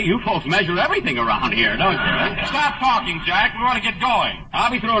 Thank you. Gee, you folks measure everything around here, don't you? Stop talking, Jack. We want to get going.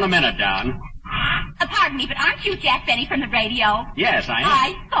 I'll be through in a minute, Don. A pardon me, but aren't you Jack Benny from the radio? Yes, I am.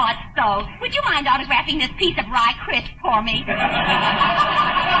 I thought so. Would you mind autographing this piece of rye crisp for me?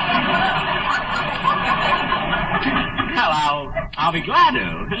 Well, I'll be glad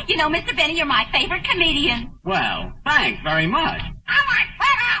to. You know, Mr. Benny, you're my favorite comedian. Well, thanks very much. I'm like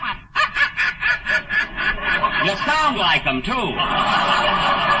Fred Allen. You sound like them, too.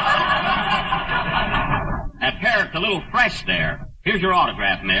 That parrot's a little fresh there. Here's your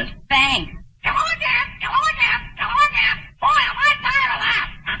autograph, miss. Thanks. Hello again. Hello again. Hello again. Boy, am I tired of that.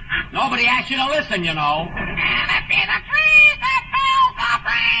 Nobody asked you to listen, you know. And it be the trees that fell the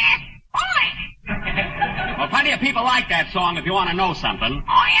breeze. Boy. Well, plenty of people like that song if you want to know something.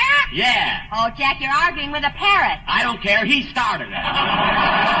 Oh, yeah? Yeah. Oh, Jack, you're arguing with a parrot. I don't care. He started it.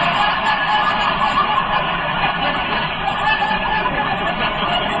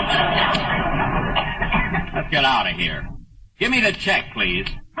 Let's get out of here. Give me the check, please.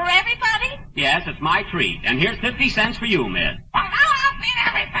 For everybody? Yes, it's my treat. And here's 50 cents for you, miss. Well, now I've seen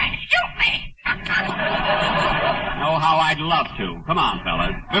everything. Shoot me. Know how I'd love to. Come on,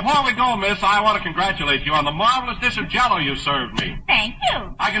 fellas. Before we go, miss, I want to congratulate you on the marvelous dish of Jell-O you served me. Thank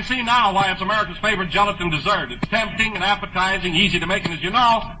you. I can see now why it's America's favorite gelatin dessert. It's tempting and appetizing, easy to make, and as you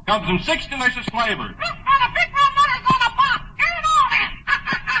know, comes in 6 delicious flavors. And the big round mother's on the box. Get it all in.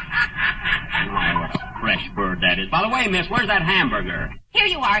 Oh, what a fresh bird that is. By the way, miss, where's that hamburger? Here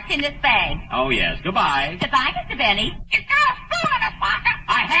you are. It's in this bag. Oh, yes. Goodbye. Goodbye, Mr. Benny. He's got a spoon in his pocket.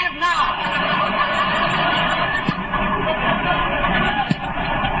 I have not.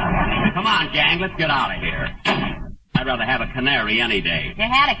 Come on, gang. Let's get out of here. I'd rather have a canary any day. You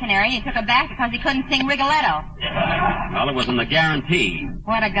had a canary and you took it back because he couldn't sing Rigoletto. Well, it wasn't the guarantee.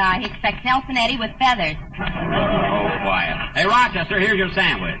 What a guy. He expects Nelson Eddy with feathers. Oh, quiet. Hey, Rochester, here's your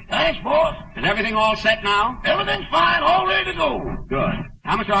sandwich. Thanks, boss. Is everything all set now? Everything's fine, all ready to go. Good.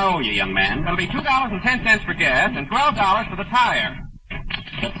 How much do I owe you, young man? That'll be $2.10 for gas and $12 for the tire.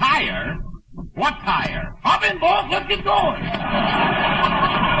 The tire? What tire? Hop in, boss. Let's get going.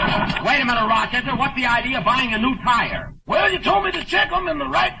 Wait a minute, Rochester. What's the idea of buying a new tire? Well, you told me to check them, and the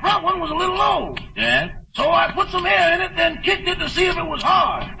right front one was a little low. Yes? So I put some air in it, then kicked it to see if it was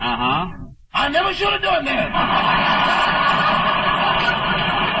hard. Uh-huh. I never should have done that.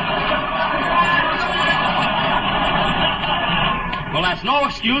 Well, that's no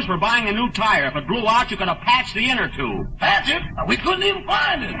excuse for buying a new tire. If it blew out, you could have patched the inner tube. Patch it? We couldn't even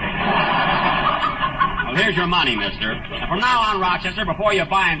find it. Well, here's your money, mister. And from now on, Rochester, before you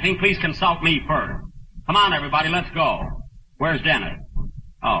buy anything, please consult me first. Come on, everybody, let's go. Where's Dennis?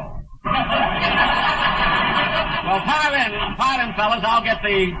 Oh. Well, pile in, fellas. I'll get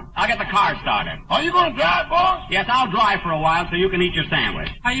the car started. Are you going to drive, boss? Yes, I'll drive for a while so you can eat your sandwich.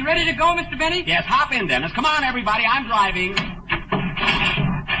 Are you ready to go, Mr. Benny? Yes, hop in, Dennis. Come on, everybody. I'm driving.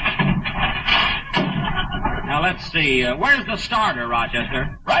 Now, let's see. Where's the starter,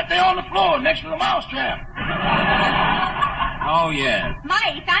 Rochester? Right there on the floor next to the mousetrap. Oh, yes.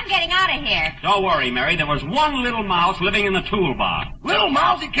 Mice, I'm getting out of here. Don't worry, Mary. There was one little mouse living in the toolbox. Little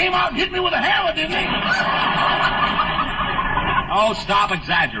mouse, he came out and hit me with a hammer, didn't he? Oh, stop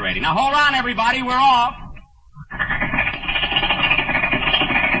exaggerating. Now, hold on, everybody. We're off.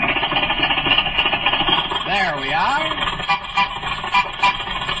 There we are.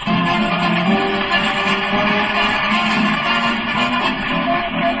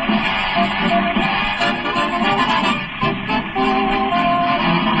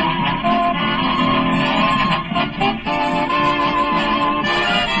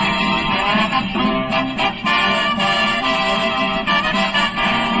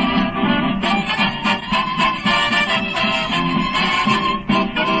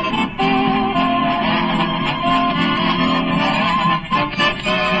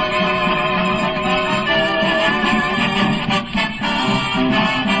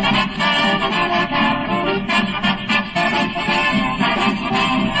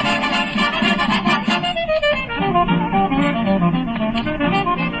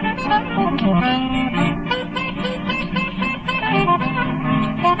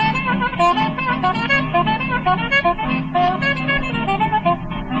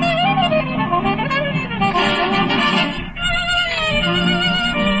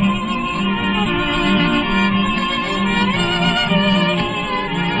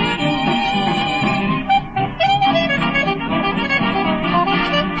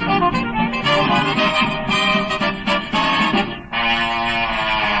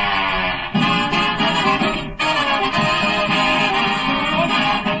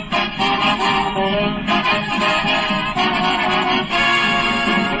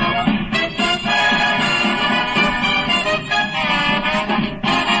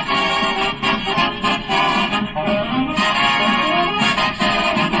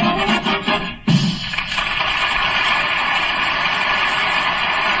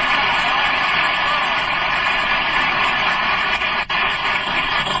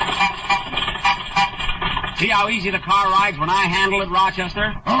 easy the car rides when I handle it,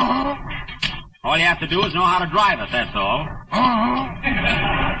 Rochester? Uh-huh. All you have to do is know how to drive it, that's all. Uh-huh.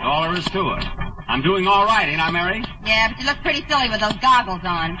 That's all there is to it. I'm doing all right, ain't I, Mary? Yeah, but you look pretty silly with those goggles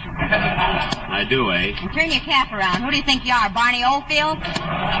on. I do, eh? And turn your cap around. Who do you think you are, Barney Oldfield?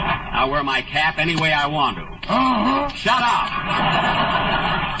 I'll wear my cap any way I want to. Uh-huh. Shut up!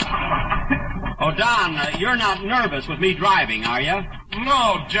 Oh, Don, you're not nervous with me driving, are you?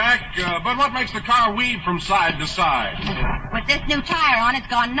 No, Jack, but what makes the car weave from side to side? With this new tire on, it's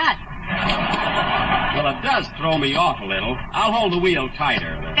gone nuts. Well, it does throw me off a little. I'll hold the wheel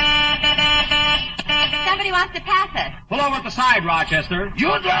tighter. Somebody wants to pass us. Pull over at the side, Rochester.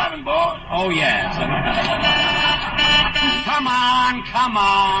 You're driving, boy. Oh, yes. Come on, come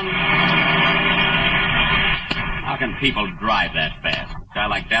on. How can people drive that fast? A guy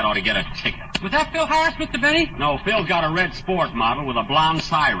like that ought to get a ticket. Was that Phil Harris, Mr. Benny? No, Phil's got a red sport model with a blonde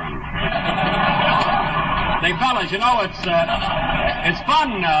siren. Say, fellas, you know, it's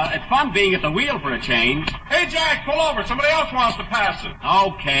fun being at the wheel for a change. Hey, Jack, pull over. Somebody else wants to pass it.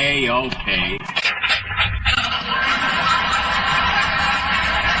 Okay.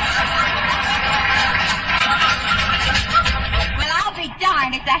 Well, I'll be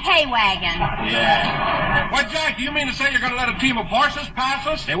darned. It's a hay wagon. Yeah. What, Jack, do you mean to say you're going to let a team of horses pass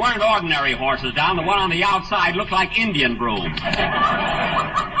us? They weren't ordinary horses, Don. The one on the outside looked like Indian brooms.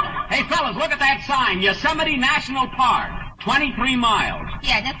 Hey, fellas, look at that sign. Yosemite National Park. 23 miles.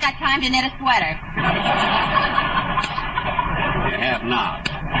 Yeah, just got time to knit a sweater. You have not.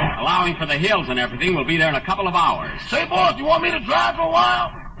 Allowing for the hills and everything, we'll be there in a couple of hours. Say, boss, you want me to drive for a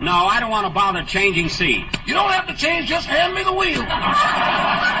while? No, I don't want to bother changing seats. You don't have to change. Just hand me the wheel.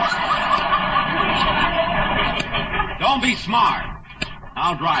 Don't be smart.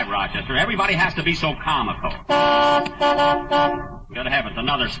 I'll drive, Rochester. Everybody has to be so comical. Gotta have it.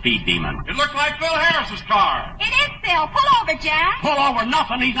 Another speed demon. It looked like Phil Harris's car. It is Phil. Pull over, Jack. Pull over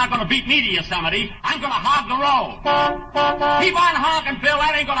nothing. He's not gonna beat me to Yosemite. I'm gonna hog the road. Keep on honking, Phil.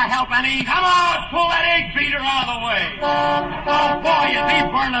 That ain't gonna help any. Come on, pull that egg beater out of the way. Oh, boy, is he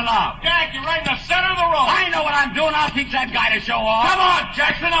burning up. Jack, you're right in the center of the road. I know what I'm doing. I'll teach that guy to show off. Come on,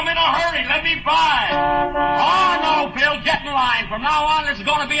 Jackson. I'm in a hurry. Let me by. Oh, no, Phil. Get in line. From now on, this is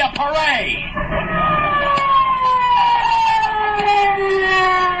gonna be a parade.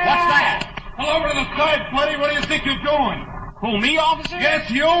 What's that? Pull over to the side, buddy. What do you think you're doing? Who, me, officer? Yes,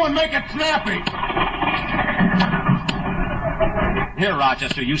 you, and make it snappy. Here,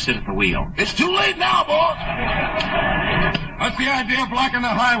 Rochester, you sit at the wheel. It's too late now, boss. What's the idea of blocking the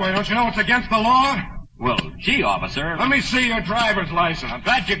highway? Don't you know it's against the law? Well, gee, officer. Let me see your driver's license. I'm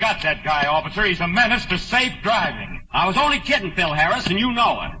glad you got that guy, officer. He's a menace to safe driving. I was only kidding, Phil Harris, and you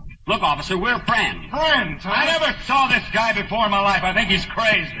know it. Look, officer, we're friends. Friends, huh? I never saw this guy before in my life. I think he's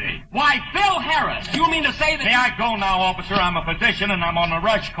crazy. Why, Phil Harris, you mean to say that... May I go now, officer? I'm a physician, and I'm on a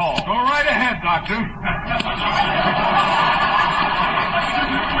rush call. Go right ahead, Doctor.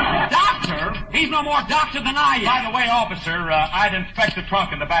 Doctor? He's no more doctor than I am. By the way, officer, I'd inspect the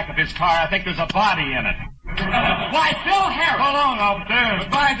trunk in the back of his car. I think there's a body in it. Why, Phil Harris... So long, officer.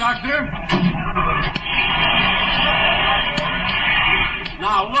 Goodbye, Doctor.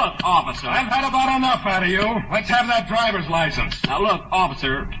 Now, look, officer. I've had about enough out of you. Let's have that driver's license. Now, look,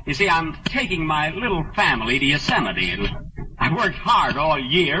 officer. You see, I'm taking my little family to Yosemite. And I worked hard all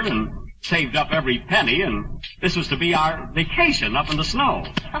year and saved up every penny, and this was to be our vacation up in the snow.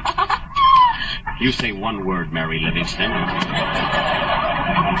 You say one word, Mary Livingston.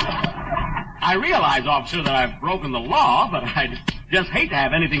 I realize, officer, that I've broken the law, but I'd just hate to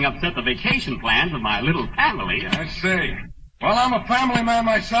have anything upset the vacation plans of my little family. I see. Well, I'm a family man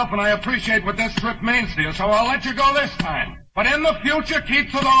myself, and I appreciate what this trip means to you, so I'll let you go this time. But in the future, keep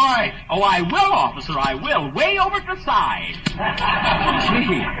to the right. Oh, I will, officer, I will. Way over to the side.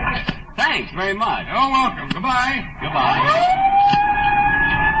 Gee, thanks very much. You're welcome. Goodbye. Goodbye.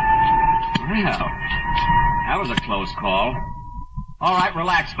 Well, that was a close call. All right,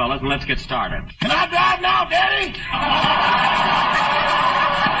 relax, fellas, and let's get started. Can I drive now, Daddy?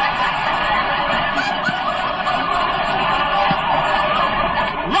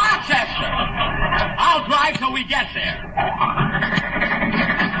 Rochester! I'll drive till we get there.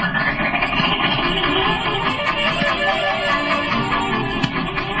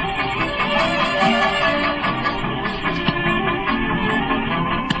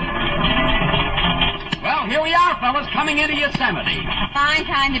 Well, here we are, fellas, coming into Yosemite. A fine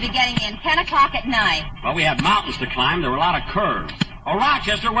time to be getting in. 10 o'clock at night. Well, we have mountains to climb. There were a lot of curves. Oh,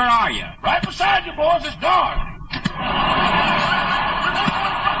 Rochester, where are you? Right beside you, boys. It's dark.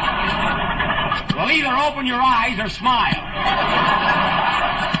 Well, either open your eyes or smile.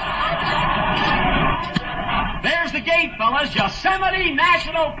 there's the gate, fellas. Yosemite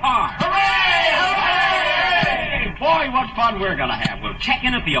National Park. Hooray! Hooray! Boy, what fun we're going to have. We'll check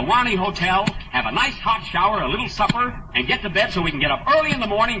in at the Ahwahnee Hotel, have a nice hot shower, a little supper, and get to bed so we can get up early in the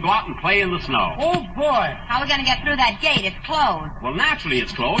morning, go out and play in the snow. Oh, boy. How are we going to get through that gate? It's closed. Well, naturally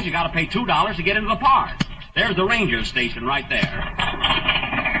it's closed. You got to pay $2 to get into the park. There's the ranger station right there.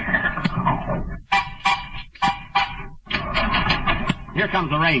 Here comes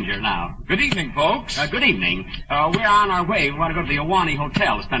the ranger now. Good evening, folks. Good evening. We're on our way. We want to go to the Ahwahnee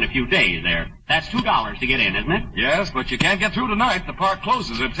Hotel to spend a few days there. That's $2 to get in, isn't it? Yes, but you can't get through tonight. The park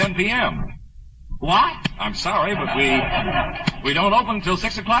closes at 10 p.m. What? I'm sorry, but we don't open until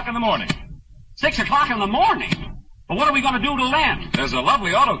 6 o'clock in the morning. 6 o'clock in the morning? Well, what are we going to do till then? There's a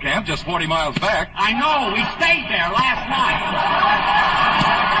lovely auto camp just 40 miles back. I know. We stayed there last night.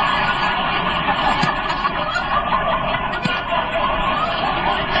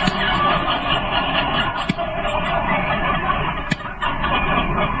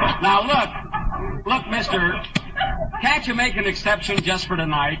 Now, look, mister, can't you make an exception just for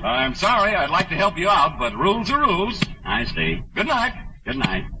tonight? I'm sorry. I'd like to help you out, but rules are rules. I see. Good night. Good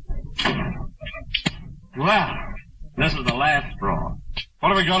night. Well, this is the last straw.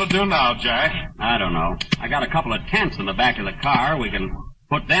 What are we going to do now, Jack? I don't know. I got a couple of tents in the back of the car. We can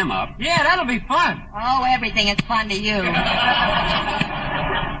put them up. Yeah, that'll be fun. Oh, everything is fun to you.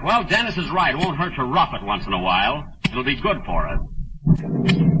 Well, Dennis is right. It won't hurt to rough it once in a while. It'll be good for us.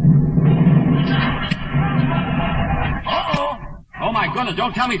 Uh-oh. Oh, my goodness,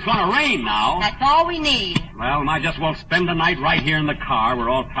 don't tell me it's going to rain now. That's all we need. Well, might just well spend the night right here in the car. We're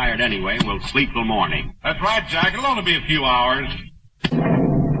all tired anyway. We'll sleep till morning. That's right, Jack. It'll only be a few hours. Oh,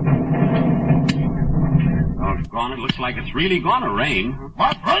 it's gone. It looks like it's really going to rain.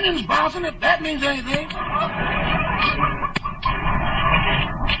 My bunion's bouncing, if that means anything.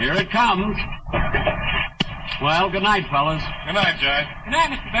 Here it comes. Well, good night, fellas. Good night, Jack. Good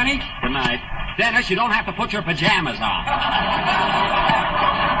night, Mr. Benny. Good night. Dennis, you don't have to put your pajamas on.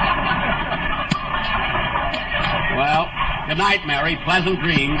 Well, good night, Mary. Pleasant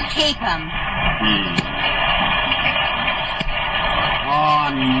dreams. Keep 'em. Oh,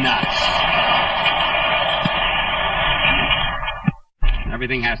 nuts.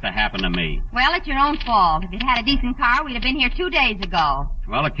 Everything has to happen to me. Well, it's your own fault. If you'd had a decent car, we'd have been here 2 days ago.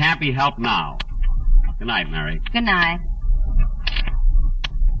 Well, it can't be helped now. Good night, Mary. Good night.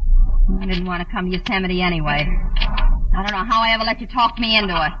 I didn't want to come to Yosemite anyway. I don't know how I ever let you talk me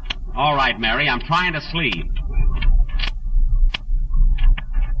into it. All right, Mary. I'm trying to sleep.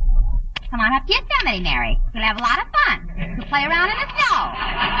 Come on up to Yosemite, Mary. We'll have a lot of fun. We'll play around in the snow.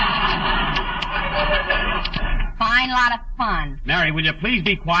 Fine lot of fun. Mary, will you please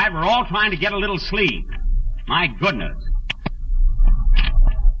be quiet? We're all trying to get a little sleep. My goodness.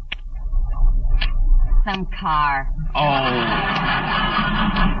 Some car. Oh.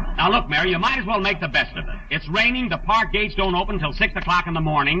 Now, look, Mary, you might as well make the best of it. It's raining. The park gates don't open till 6 o'clock in the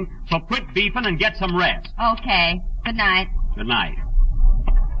morning, so quit beefing and get some rest. Okay. Good night. Good night.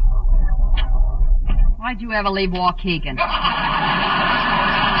 Why'd you ever leave Waukegan?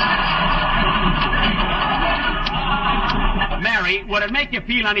 Mary, would it make you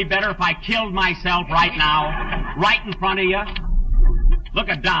feel any better if I killed myself right now? Right in front of you? Look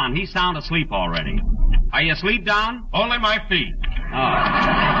at Don. He's sound asleep already. Are you asleep, Don? Only my feet. Oh.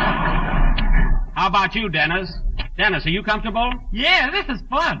 How about you, Dennis? Dennis, are you comfortable? Yeah, this is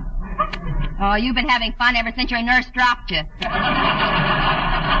fun. Oh, you've been having fun ever since your nurse dropped you.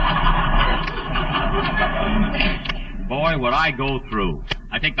 Boy, what I go through.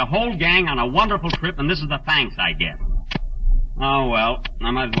 I take the whole gang on a wonderful trip, and this is the thanks I get. Oh, well,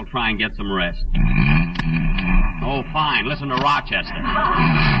 I might as well try and get some rest. Oh, fine. Listen to Rochester.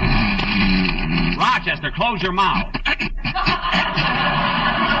 Rochester, close your mouth.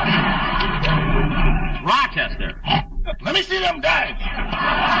 Rochester. Let me see them dive.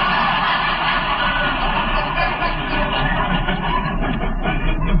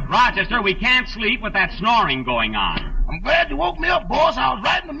 Rochester, we can't sleep with that snoring going on. I'm glad you woke me up, boss. I was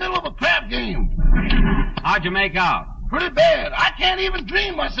right in the middle of a crap game. How'd you make out? Pretty bad. I can't even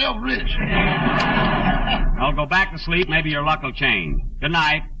dream myself rich. I'll go back to sleep. Maybe your luck will change. Good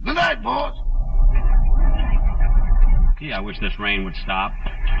night. Good night, boss. Gee, I wish this rain would stop.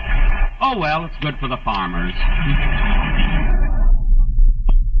 Oh, well, it's good for the farmers.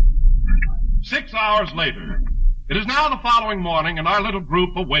 6 hours later. It is now the following morning, and our little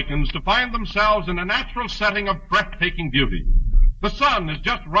group awakens to find themselves in a natural setting of breathtaking beauty. The sun is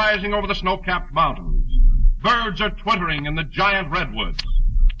just rising over the snow-capped mountains. Birds are twittering in the giant redwoods.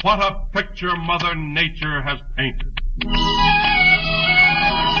 What a picture Mother Nature has painted.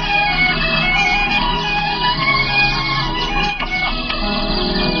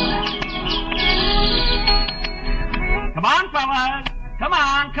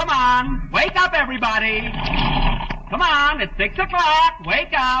 on. Wake up, everybody. Come on, it's 6 o'clock.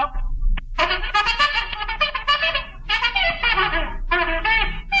 Wake up.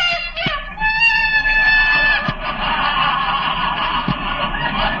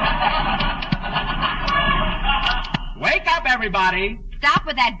 Wake up, everybody. Stop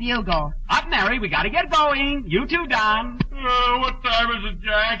with that bugle. Up, Mary. We gotta get going. You too, Don. What time is it,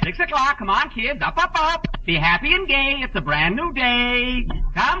 Jack? 6 o'clock. Come on, kids. Up, up, up. Be happy and gay. It's a brand new day.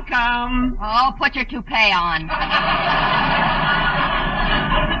 Come, come. Oh, put your toupee on.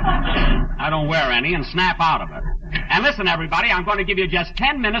 I don't wear any and snap out of it. And listen, everybody, I'm going to give you just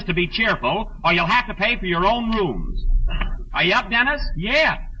 10 minutes to be cheerful, or you'll have to pay for your own rooms. Are you up, Dennis?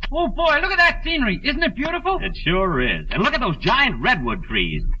 Yeah. Oh, boy, look at that scenery. Isn't it beautiful? It sure is. And look at those giant redwood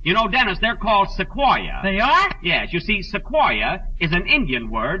trees. You know, Dennis, they're called sequoia. They are? Yes, you see, sequoia is an Indian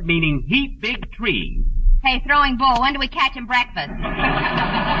word meaning heap big tree. Hey, Throwing Bull, when do we catch him breakfast?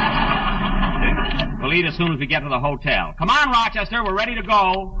 We'll eat as soon as we get to the hotel. Come on, Rochester, we're ready to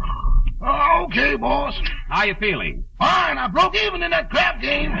go. Okay, boss. How you feeling? Fine, I broke even in that crap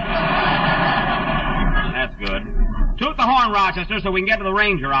game. That's good. Toot the horn, Rochester, so we can get to the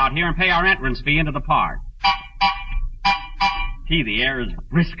ranger out here and pay our entrance fee into the park. Gee, the air is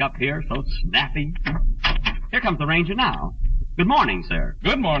brisk up here, so snappy. Here comes the ranger now. Good morning, sir.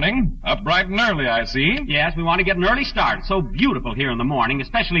 Good morning. Up bright and early, I see. Yes, we want to get an early start. It's so beautiful here in the morning,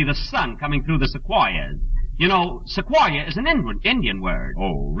 especially the sun coming through the sequoias. You know, sequoia is an Indian word.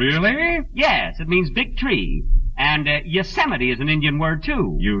 Oh, really? Yes, it means big tree. And Yosemite is an Indian word,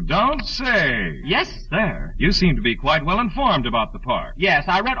 too. You don't say. Yes, sir. You seem to be quite well informed about the park. Yes,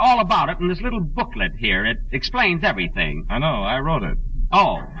 I read all about it in this little booklet here. It explains everything. I know, I wrote it.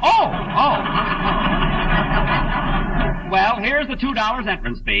 Oh. Well, here's the $2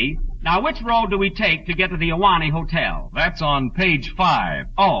 entrance fee. Now, which road do we take to get to the Ahwahnee Hotel? That's on page 5.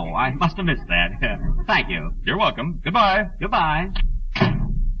 Oh, I must have missed that. Thank you. You're welcome. Goodbye. Goodbye.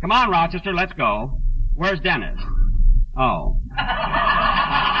 Come on, Rochester, let's go. Where's Dennis? Oh.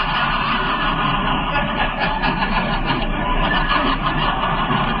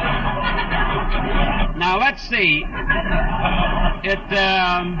 Now, let's see. It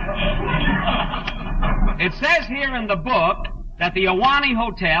says here in the book that the Ahwahnee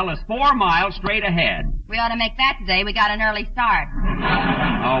Hotel is 4 miles straight ahead. We ought to make that today. We got an early start.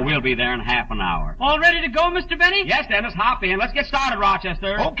 Oh, we'll be there in half an hour. All ready to go, Mr. Benny? Yes, Dennis, hop in. Let's get started,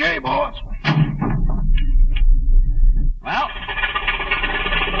 Rochester. Okay, boss. Well,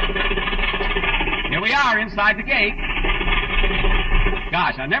 here we are inside the gate.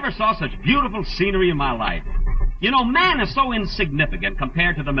 Gosh, I never saw such beautiful scenery in my life. You know, man is so insignificant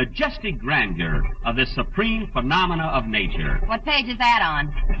compared to the majestic grandeur of this supreme phenomena of nature. What page is that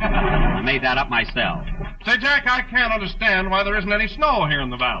on? I made that up myself. Say, Jack, I can't understand why there isn't any snow here in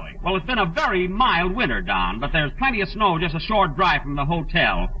the valley. Well, it's been a very mild winter, Don, but there's plenty of snow just a short drive from the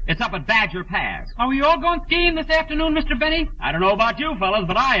hotel. It's up at Badger Pass. Are we all going skiing this afternoon, Mr. Benny? I don't know about you fellas,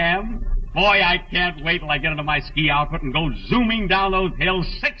 but I am. Boy, I can't wait till I get into my ski outfit and go zooming down those hills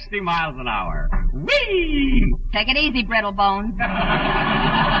 60 miles an hour. Whee! Take it easy, brittle bones.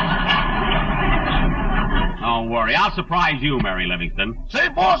 Don't worry, I'll surprise you, Mary Livingston. Say,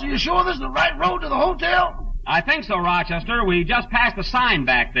 boss, are you sure this is the right road to the hotel? I think so, Rochester. We just passed the sign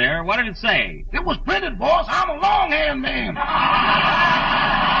back there. What did it say? It was printed, boss. I'm a longhand man.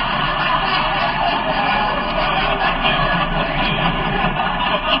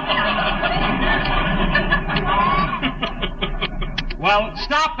 Well,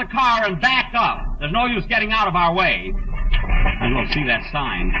 stop the car and back up. There's no use getting out of our way. And we'll see that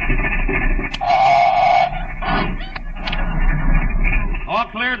sign. All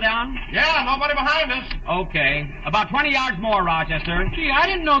clear, Don? Yeah, nobody behind us. Okay. About 20 yards more, Rochester. Gee, I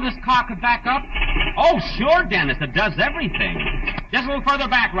didn't know this car could back up. Oh, sure, Dennis. It does everything. Just a little further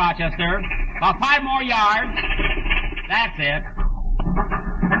back, Rochester. About 5 more yards. That's it.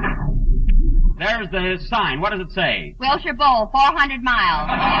 There's the sign. What does it say? Wilshire Bowl, 400 miles.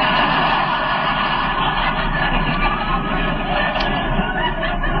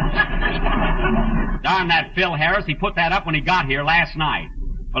 Darn that Phil Harris. He put that up when he got here last night.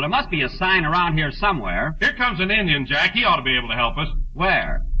 Well, there must be a sign around here somewhere. Here comes an Indian, Jack. He ought to be able to help us.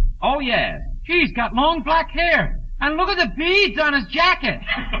 Where? Oh, yes. Gee, he's got long black hair. And look at the beads on his jacket.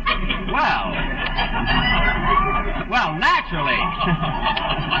 Well, naturally.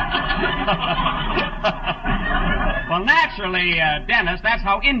 Well, naturally, Dennis, that's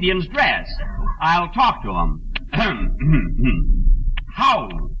how Indians dress. I'll talk to them. How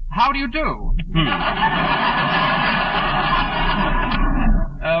do you do?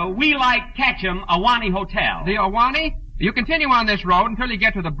 We like Ketchum Ahwahnee Hotel. The Ahwahnee? You continue on this road until you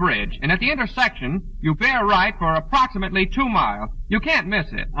get to the bridge, and at the intersection, you bear right for approximately 2 miles. You can't miss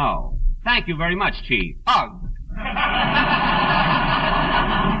it. Oh, thank you very much, Chief. Ugh.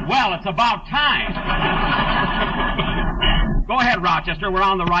 Well, it's about time. Go ahead, Rochester. We're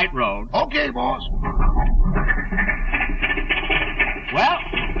on the right road. Okay, boss. Well,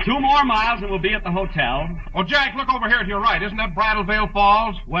 2 more miles and we'll be at the hotel. Oh, Jack, look over here to your right. Isn't that Bridalveil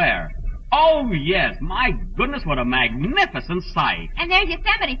Falls? Where? Oh, yes. My goodness, what a magnificent sight. And there's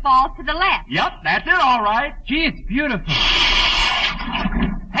Yosemite Falls to the left. Yep, that's it, all right. Gee, it's beautiful.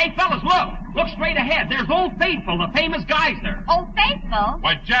 Hey, fellas, look. Look straight ahead. There's Old Faithful, the famous geyser. Old Faithful?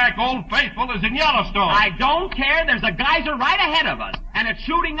 Why, Jack, Old Faithful is in Yellowstone. I don't care. There's a geyser right ahead of us, and it's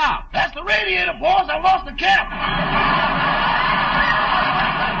shooting up. That's the radiator, boss. I lost the cap.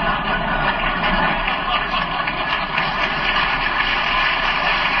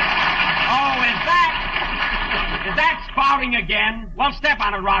 Is that spouting again? Well, step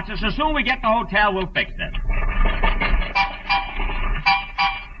on it, Rochester. As soon as we get to the hotel, we'll fix it.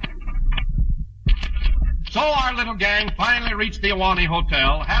 So our little gang finally reached the Ahwahnee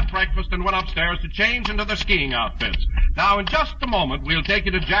Hotel, had breakfast, and went upstairs to change into their skiing outfits. Now, in just a moment, we'll take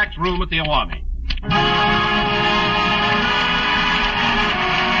you to Jack's room at the Ahwahnee.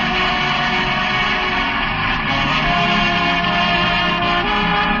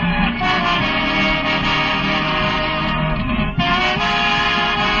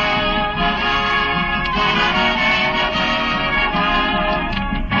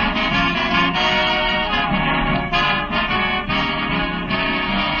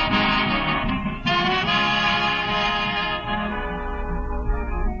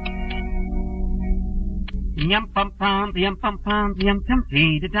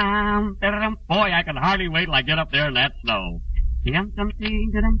 Boy, I can hardly wait till I get up there in that snow.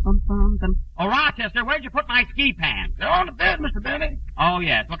 Oh, Rochester, where'd you put my ski pants? They're on the bed, Mr. Benny. Oh,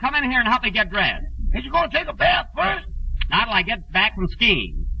 yes. Well, come in here and help me get dressed. Ain't you going to take a bath first? Not till I get back from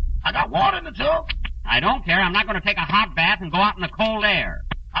skiing. I got water in the tub. I don't care. I'm not going to take a hot bath and go out in the cold air.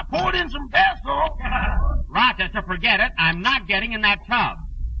 I poured in some bath salt. Rochester, forget it. I'm not getting in that tub.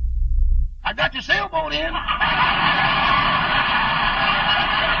 I got your sailboat in.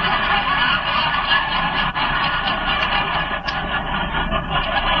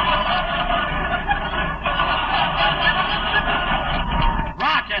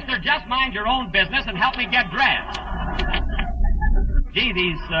 Rochester, just mind your own business and help me get dressed. Gee,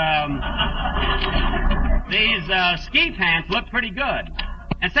 these ski pants look pretty good.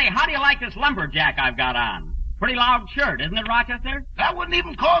 And say, how do you like this lumberjack I've got on? Pretty loud shirt, isn't it, Rochester? That wouldn't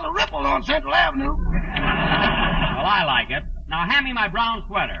even cause a ripple on Central Avenue. Well, I like it. Now, hand me my brown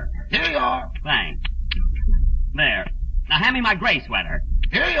sweater. Here you are. Thanks. There. Now, hand me my gray sweater.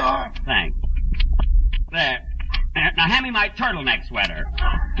 Here you are. Thanks. There. Now, hand me my turtleneck sweater.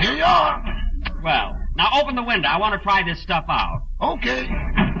 Here you are. Well, now open the window. I want to try this stuff out. Okay.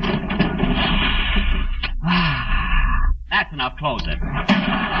 That's enough. Close it.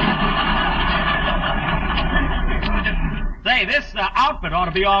 Say, this outfit ought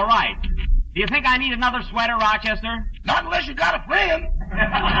to be all right. Do you think I need another sweater, Rochester? Not unless you got a friend.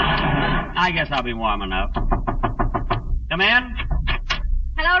 I guess I'll be warm enough. Come in.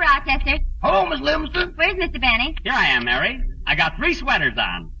 Hello, Rochester. Hello, Miss Livingston. Where's Mr. Benny? Here I am, Mary. I got 3 sweaters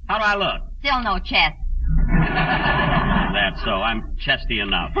on. How do I look? Still no chest. That's so. I'm chesty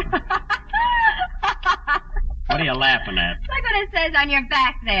enough. What are you laughing at? Look what it says on your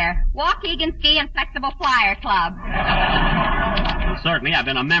back there. Waukegan Ski and Flexible Flyer Club. Well, certainly, I've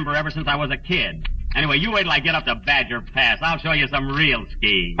been a member ever since I was a kid. Anyway, you wait till I get up to Badger Pass. I'll show you some real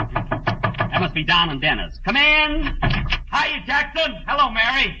skiing. That must be Don and Dennis. Come in. Hiya, Jackson. Hello,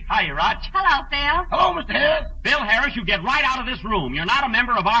 Mary. Hiya, Roch. Hello, Phil. Hello, Mr. Harris. Bill Harris, you get right out of this room. You're not a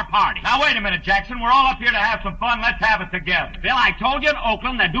member of our party. Now, wait a minute, Jackson. We're all up here to have some fun. Let's have it together. Bill, I told you in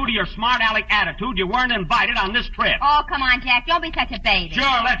Oakland that due to your smart aleck attitude, you weren't invited on this trip. Oh, come on, Jack. Don't be such a baby.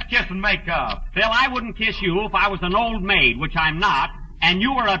 Sure, let's kiss and make up. Bill, I wouldn't kiss you if I was an old maid, which I'm not, and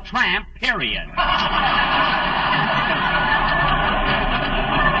you were a tramp, period.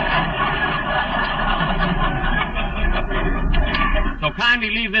 So kindly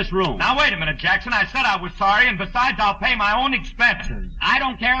leave this room. Now, wait a minute, Jackson. I said I was sorry, and besides, I'll pay my own expenses. I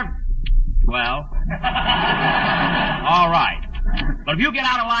don't care. Well, all right. But if you get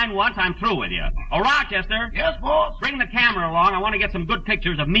out of line once, I'm through with you. Oh, Rochester. Yes, boss? Bring the camera along. I want to get some good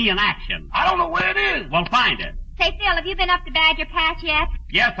pictures of me in action. I don't know where it is. Well, find it. Say, Phil, have you been up to Badger Pass yet?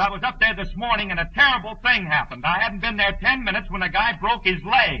 Yes, I was up there this morning, and a terrible thing happened. I hadn't been there 10 minutes when a guy broke his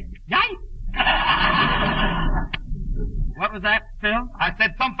leg. Yikes! What was that, Phil? I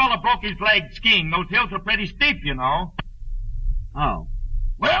said some fella broke his leg skiing. Those hills are pretty steep, you know. Oh.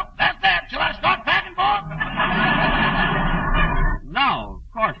 Well, that's that. Shall I start packing, boy? No,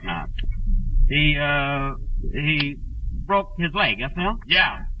 of course not. He broke his leg, huh, Phil?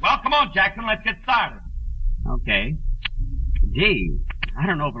 Yeah. Well, come on, Jackson. Let's get started. Okay. Gee, I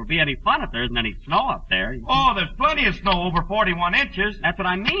don't know if it'll be any fun if there isn't any snow up there. Oh, there's plenty of snow over 41 inches. That's what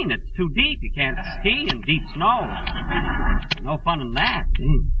I mean. It's too deep. You can't ski in deep snow. No fun in that.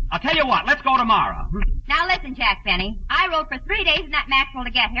 Gee. I'll tell you what. Let's go tomorrow. Now listen, Jack Benny. I rode for 3 days in that Maxwell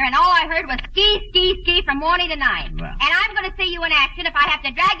to get here, and all I heard was ski, ski, ski from morning to night. Well. And I'm going to see you in action if I have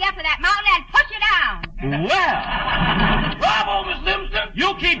to drag you up to that mountain and push you down. Well, Bravo, Miss Livingston.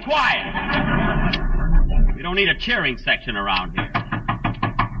 you keep quiet. We don't need a cheering section around here.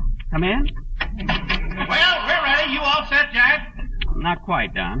 Come in? Well, we're ready. You all set, Jack? Not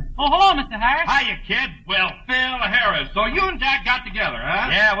quite, Don. Oh, hello, Mr. Harris. Hiya, kid. Well, Phil Harris, so you and Jack got together, huh?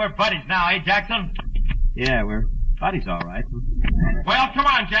 Yeah, we're buddies now, eh, Jackson? Yeah, we're buddies, all right. Well, come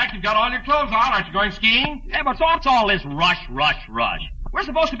on, Jack. You've got all your clothes on. Aren't you going skiing? Yeah, but what's all this rush? We're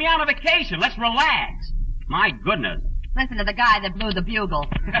supposed to be on a vacation. Let's relax. My goodness. Listen to the guy that blew the bugle.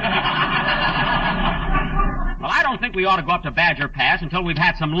 Well, I don't think we ought to go up to Badger Pass until we've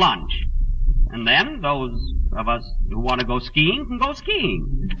had some lunch. And then those of us who want to go skiing can go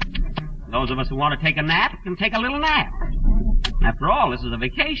skiing. Those of us who want to take a nap can take a little nap. After all, this is a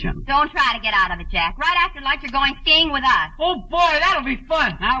vacation. Don't try to get out of it, Jack. Right after lunch, you're going skiing with us. Oh, boy, that'll be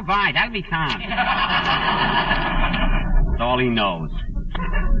fun. Now, Vi, that'll be fun. That's all he knows.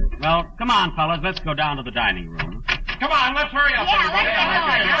 Well, come on, fellas. Let's go down to the dining room. Come on, let's hurry up, Yeah, everybody.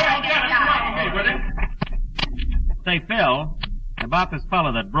 let's get going. Well, Say, Phil, about this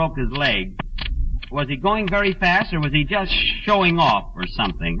fella that broke his leg, was he going very fast or was he just showing off or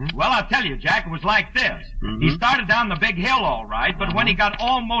something? Huh? Well, I'll tell you, Jack, it was like this. Mm-hmm. He started down the big hill all right, but when he got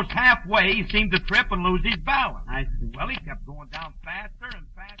almost halfway, he seemed to trip and lose his balance. I see. Well, he kept going down faster and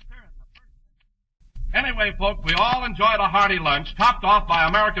faster. Anyway, folks, we all enjoyed a hearty lunch, topped off by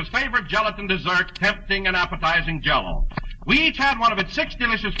America's favorite gelatin dessert, tempting and appetizing Jell-O. We each had one of its 6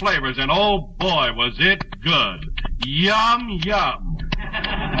 delicious flavors, and oh boy, was it good. Yum, yum.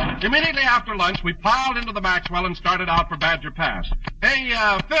 Immediately after lunch, we piled into the Maxwell and started out for Badger Pass. Hey,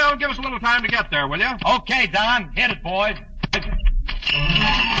 Phil, give us a little time to get there, will you? Okay, Don. Hit it, boys.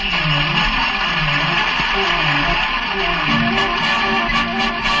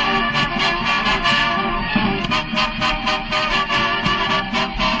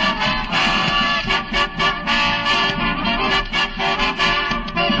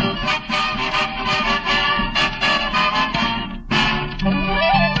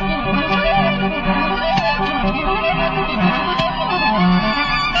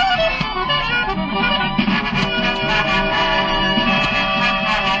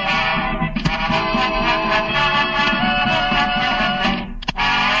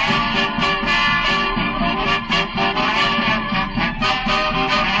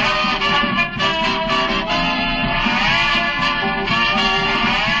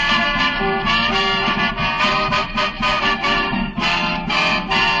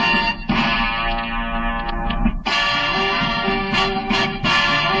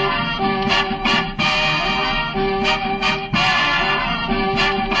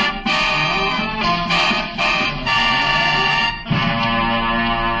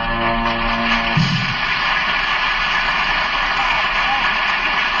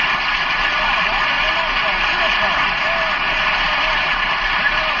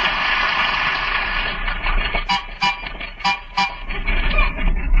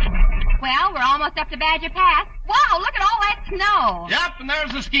 Up to Badger Pass. Wow, look at all that snow. Yep, and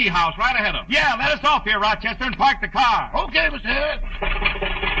there's the ski house right ahead of us. Yeah, let us off here, Rochester, and park the car. Okay, Mr. Harris.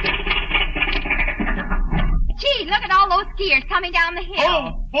 Gee, look at all those skiers coming down the hill.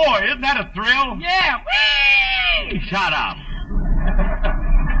 Oh, boy, isn't that a thrill? Yeah. Whee! Shut up.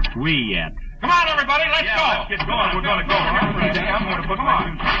 We yet. Come on, everybody, let's go. Let's get going. We're going to go. I'm going to put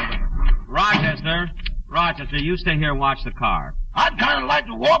my... Rochester, you stay here and watch the car. I'd kind of like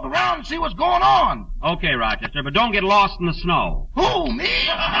to walk around and see what's going on. Okay, Rochester, but don't get lost in the snow. Who, me?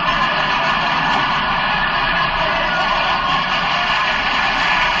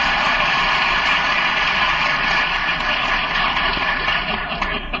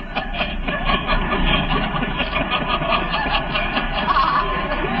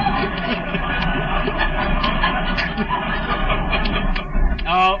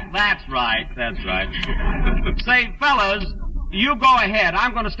 Oh, that's right. Say, fellas, you go ahead.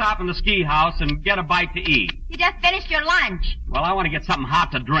 I'm going to stop in the ski house and get a bite to eat. You just finished your lunch. Well, I want to get something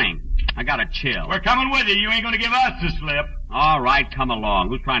hot to drink. I got to chill. We're coming with you. You ain't going to give us the slip. All right, come along.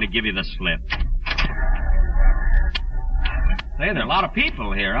 Who's trying to give you the slip? Say, there are a lot of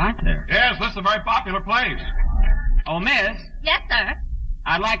people here, aren't there? Yes, this is a very popular place. Oh, miss, Yes, sir.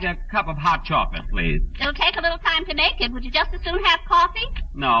 I'd like a cup of hot chocolate, please. It'll take a little time to make it. Would you just as soon have coffee?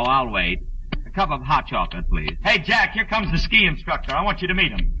 No, I'll wait. A cup of hot chocolate, please. Hey, Jack, here comes the ski instructor. I want you to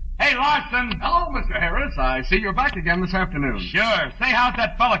meet him. Hey, Larson. Hello, Mr. Harris. I see you're back again this afternoon. Sure. Say, how's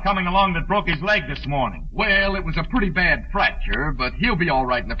that fella coming along that broke his leg this morning? Well, it was a pretty bad fracture, but he'll be all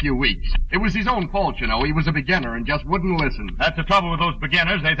right in a few weeks. It was his own fault, you know. He was a beginner and just wouldn't listen. That's the trouble with those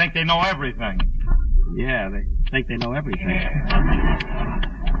beginners. They think they know everything. Yeah, they think they know everything.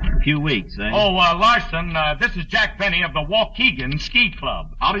 A few weeks, eh? Oh, Larson, this is Jack Benny of the Waukegan Ski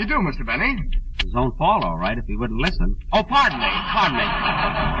Club. How do you do, Mr. Benny? His own fault, all right, if he wouldn't listen. Oh, pardon me.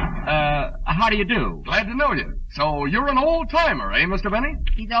 How do you do? Glad to know you. So you're an old-timer, eh, Mr. Benny?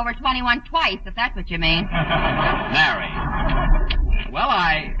 He's over 21 twice, if that's what you mean. Mary. Well,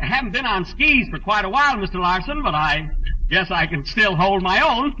 I haven't been on skis for quite a while, Mr. Larson, but I guess I can still hold my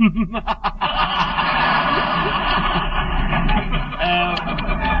own.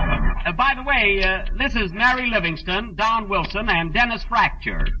 By the way, this is Mary Livingston, Don Wilson, and Dennis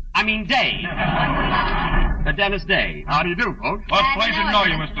Fracture. Day. Dennis Day. How do you do, folks? Well, pleasure to know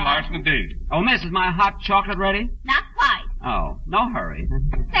you, Mr. Larson, indeed. Oh, miss, is my hot chocolate ready? Not quite. Oh, no hurry.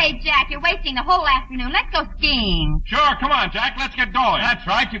 Say, Jack, you're wasting the whole afternoon. Let's go skiing. Sure, come on, Jack. Let's get going. That's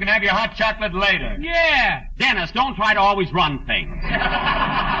right. You can have your hot chocolate later. Yeah. Dennis, don't try to always run things.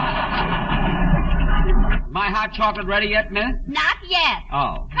 My hot chocolate ready yet, miss? Not yet.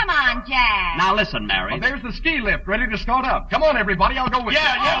 Oh. Come on, Jack. Now listen, Mary. Well, there's the ski lift ready to start up. Come on, everybody. I'll go with you.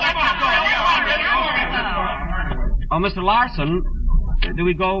 Oh, Mr. Larson, do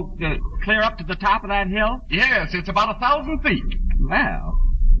we go clear up to the top of that hill? Yes, it's about 1,000 feet. Well,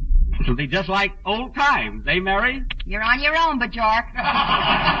 it'll be just like old times, eh, Mary? You're on your own, Bjork.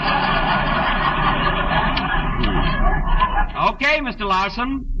 Okay, Mr.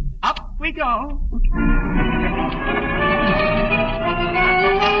 Larson. Up we go.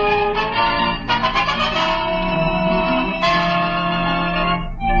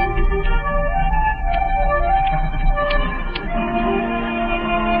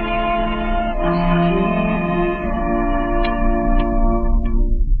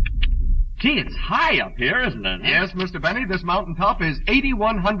 Gee, it's high up here, isn't it? Yes, Mr. Benny, this mountaintop is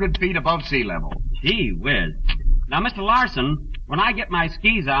 8,100 feet above sea level. Gee whiz. Now, Mr. Larson, when I get my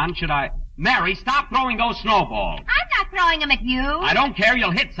skis on, should I... Mary, stop throwing those snowballs. I'm not throwing them at you. I don't care.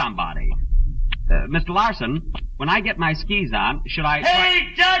 You'll hit somebody. Mr. Larson, when I get my skis on, should I...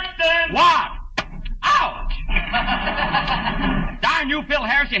 Hey, Jackson! What? Ouch! Darn you, Phil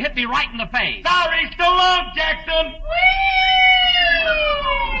Harris, you hit me right in the face. Sorry, so long, Jackson!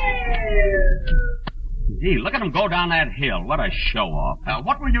 Gee, look at him go down that hill. What a show-off.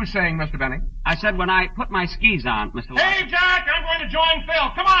 What were you saying, Mr. Benny? I said when I put my skis on, Mr. Larson... Hey, Jack, I'm going to join Phil.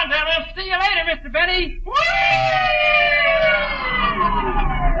 Come on, Dennis. See you later, Mr. Benny.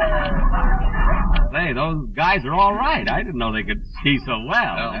 Say, those guys are all right. I didn't know they could ski so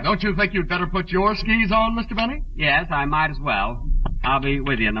well. Don't you think you'd better put your skis on, Mr. Benny? Yes, I might as well. I'll be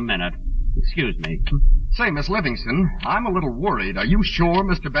with you in a minute. Excuse me. Say, Miss Livingston, I'm a little worried. Are you sure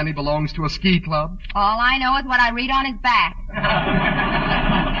Mr. Benny belongs to a ski club? All I know is what I read on his back.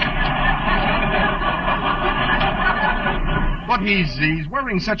 But he's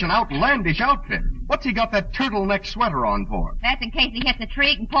wearing such an outlandish outfit. What's he got that turtleneck sweater on for? That's in case he hits a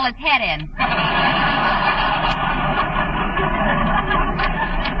tree, he can pull his head in.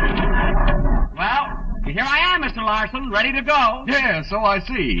 Well, here I am, Mr. Larson, ready to go. Yeah, so I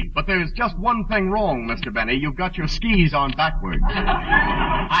see. But there's just one thing wrong, Mr. Benny. You've got your skis on backwards.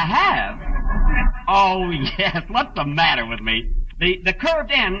 I have? Oh, yes. What's the matter with me? The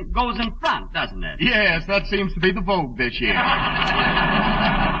curved end goes in front, doesn't it? Yes, that seems to be the vogue this year.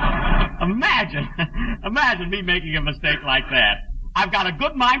 Imagine me making a mistake like that. I've got a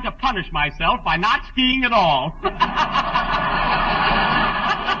good mind to punish myself by not skiing at all.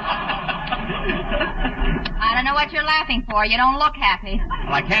 I don't know what you're laughing for. You don't look happy.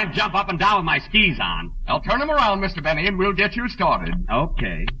 Well, I can't jump up and down with my skis on. I'll turn them around, Mr. Benny, and we'll get you started.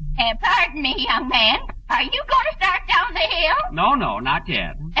 Okay. Pardon me, young man. Are you going to start down the hill? No, not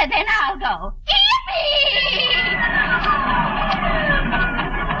yet. Then I'll go. Yippee!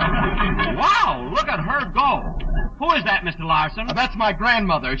 Wow, look at her go. Who is that, Mr. Larson? That's my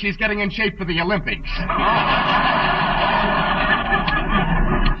grandmother. She's getting in shape for the Olympics.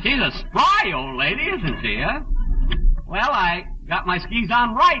 She's a spry old lady, isn't she, huh? Well, I got my skis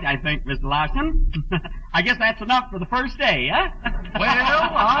on right, I think, Mr. Larson. I guess that's enough for the first day, huh? Well,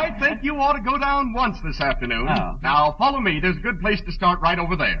 I think you ought to go down once this afternoon. Oh. Now, follow me. There's a good place to start right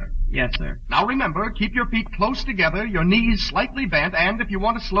over there. Yes, sir. Now, remember, keep your feet close together, your knees slightly bent, and if you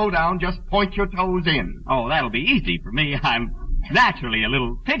want to slow down, just point your toes in. Oh, that'll be easy for me. I'm naturally a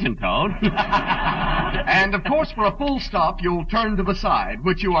little pigeon-toed. And, of course, for a full stop, you'll turn to the side,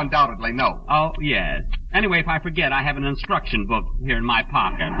 which you undoubtedly know. Oh, yes. Anyway, if I forget, I have an instruction book here in my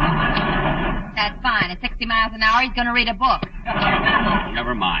pocket. That's fine. At 60 miles an hour, he's going to read a book.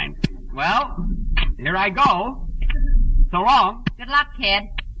 Never mind. Well, here I go. So long. Good luck, kid.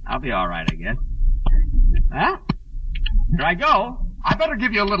 I'll be all right, I guess. Huh? Here I go. I better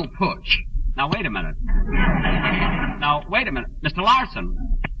give you a little push. Now, wait a minute. Now, wait a minute. Mr. Larson.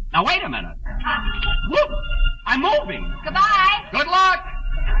 Now, wait a minute. Whoop! I'm moving. Goodbye. Good luck!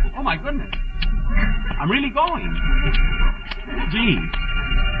 Oh, my goodness. I'm really going. Gee.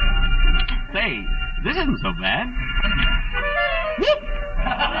 Say, this isn't so bad. Whoop!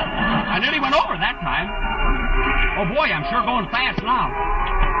 I nearly went over that time. Oh, boy, I'm sure going fast now.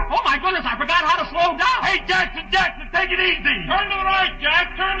 Oh, my goodness, I forgot how to slow down. Hey, Jackson, take it easy. Turn to the right,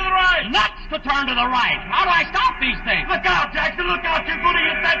 Jack. Turn to the right. Nuts to turn to the right. How do I stop these things? Look out, Jackson, look out. You're going to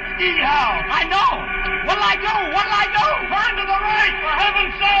hit that ski house. I know. What'll I do? What'll I do? Turn to the right, for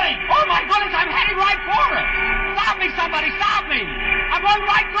heaven's sake. Oh, my goodness, I'm heading right for it. Stop me, somebody, stop me. I'm going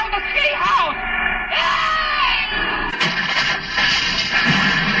right through the ski house.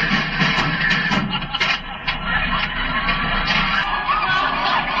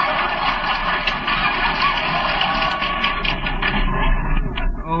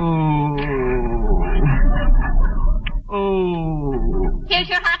 Oh. Here's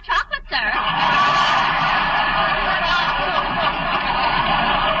your hot chocolate, sir.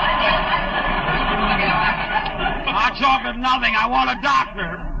 Hot chocolate, nothing. I want a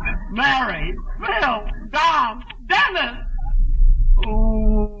doctor. Mary, Phil, Don, Dennis.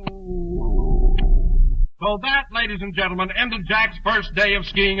 Oh. So that, ladies and gentlemen, ended Jack's first day of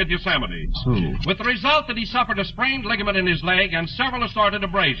skiing at Yosemite. With the result that he suffered a sprained ligament in his leg and several assorted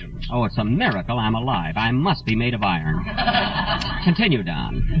abrasions. Oh, it's a miracle I'm alive. I must be made of iron. Continue,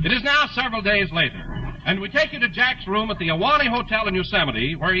 Don. It is now several days later, and we take you to Jack's room at the Ahwahnee Hotel in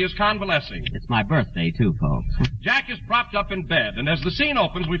Yosemite, where he is convalescing. It's my birthday, too, folks. Jack is propped up in bed, and as the scene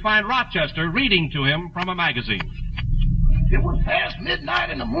opens, we find Rochester reading to him from a magazine. It was past midnight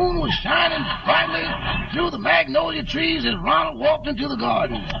and the moon was shining brightly through the magnolia trees as Ronald walked into the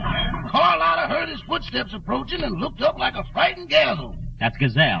garden. Carlotta heard his footsteps approaching and looked up like a frightened gazelle. That's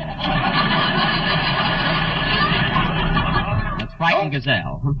Gazelle. That's frightened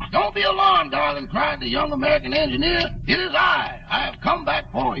Gazelle. Don't be alarmed, darling, cried the young American engineer. It is I. I have come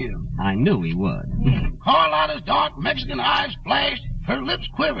back for you. I knew he would. Carlotta's dark Mexican eyes flashed. Her lips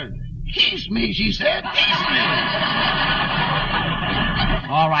quivered. Kiss me, she said. Kiss me.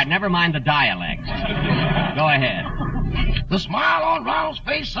 All right, never mind the dialect. Go ahead. The smile on Ronald's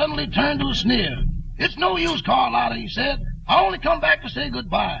face suddenly turned to a sneer. It's no use, Carlotta, he said. I only come back to say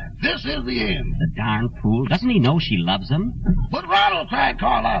goodbye. This is the end. The darn fool. Doesn't he know she loves him? But Ronald, cried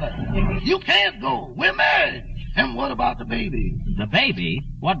Carlotta, you can't go. We're married. And what about the baby? The baby?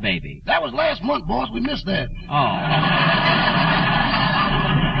 What baby? That was last month, boss. We missed that. Oh.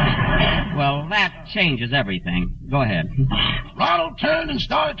 Well, that changes everything. Go ahead. Ronald turned and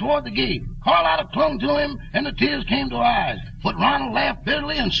started toward the gate. Carlotta clung to him, and the tears came to her eyes. But Ronald laughed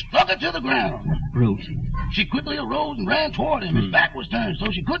bitterly and struck her to the ground. Brute. She quickly arose and ran toward him. His back was turned,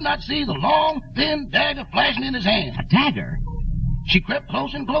 so she could not see the long, thin dagger flashing in his hand. A dagger? She crept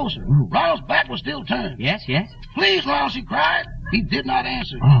closer and closer. Ronald's back was still turned. Yes, yes. Please, Ronald, she cried. He did not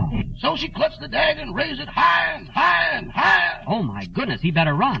answer. Oh. So she clutched the dagger and raised it higher and higher and higher. Oh, my goodness, he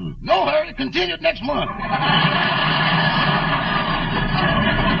better run. No hurry. Continued next month.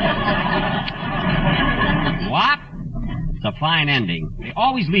 What? It's a fine ending. They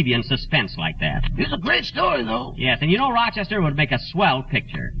always leave you in suspense like that. It's a great story, though. Yes, and you know Rochester would make a swell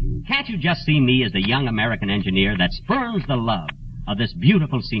picture. Can't you just see me as the young American engineer that spurns the love of this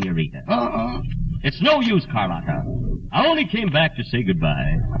beautiful senorita? It's no use, Carlotta. I only came back to say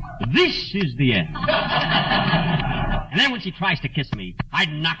goodbye. This is the end. And then when she tries to kiss me, I'd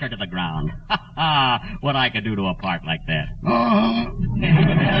knock her to the ground. Ha ha! What I could do to a part like that.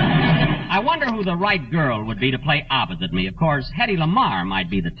 I wonder who the right girl would be to play opposite me. Of course, Hetty Lamar might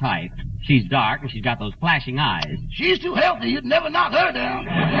be the type. She's dark and she's got those flashing eyes. She's too healthy. You'd never knock her down.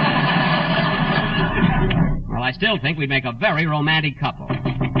 Well, I still think we'd make a very romantic couple.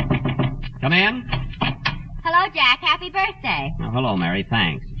 Come in. Hello, Jack. Happy birthday. Oh, hello, Mary.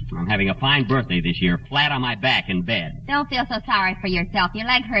 Thanks. I'm having a fine birthday this year, flat on my back in bed. Don't feel so sorry for yourself. Your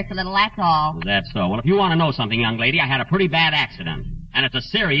leg hurts a little, that's all. Is that so? Well, if you want to know something, young lady, I had a pretty bad accident. And it's a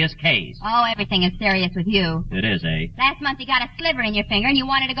serious case. Oh, everything is serious with you. It is, eh? Last month you got a sliver in your finger and you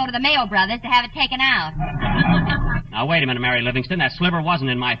wanted to go to the Mayo Brothers to have it taken out. Now, wait a minute, Mary Livingston. That sliver wasn't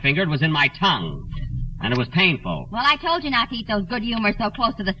in my finger. It was in my tongue. And it was painful. Well, I told you not to eat those good humors so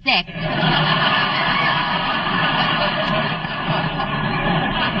close to the stick.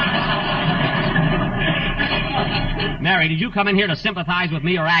 Mary, did you come in here to sympathize with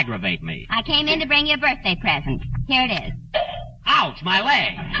me or aggravate me? I came in to bring you a birthday present. Here it is. Ouch, my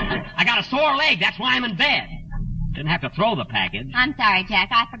leg. I got a sore leg. That's why I'm in bed. Didn't have to throw the package. I'm sorry, Jack.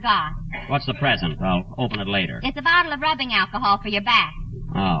 I forgot. What's the present? I'll open it later. It's a bottle of rubbing alcohol for your back.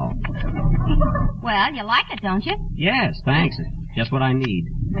 Oh. Well, you like it, don't you? Yes, thanks. It's just what I need.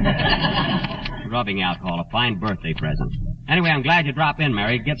 Rubbing alcohol, a fine birthday present. Anyway, I'm glad you dropped in,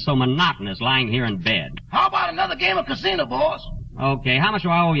 Mary. It gets so monotonous lying here in bed. How about another game of casino, boss? Okay, how much do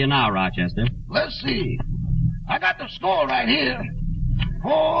I owe you now, Rochester? Let's see. I got the score right here.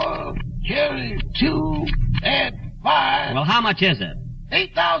 4, carry 2, add 5. Well, how much is it?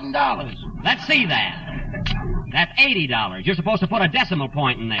 $8,000. Let's see that. That's $80. You're supposed to put a decimal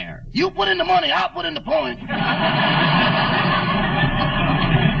point in there. You put in the money, I'll put in the point.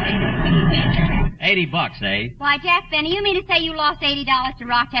 $80, eh? Why, Jack Benny, you mean to say you lost $80 to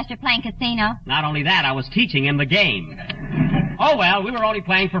Rochester playing casino? Not only that, I was teaching him the game. Oh, well, we were only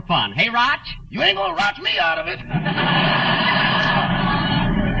playing for fun. Hey, Roch? You ain't gonna Roch me out of it.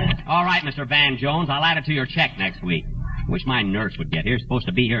 All right, Mr. Van Jones, I'll add it to your check next week. Wish my nurse would get here. She's supposed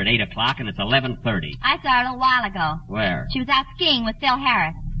to be here at 8 o'clock, and it's 11:30. I saw her a little while ago. Where? She was out skiing with Phil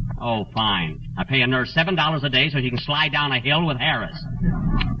Harris. Oh, fine. I pay a nurse $7 a day so she can slide down a hill with Harris.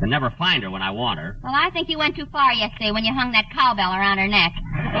 Can never find her when I want her. Well, I think you went too far yesterday when you hung that cowbell around her neck.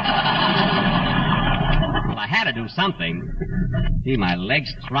 Well, I had to do something. See, my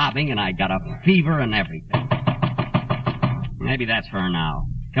leg's throbbing, and I got a fever and everything. Maybe that's her now.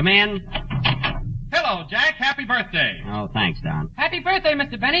 Come in. Hello, Jack. Happy birthday. Oh, thanks, Don. Happy birthday,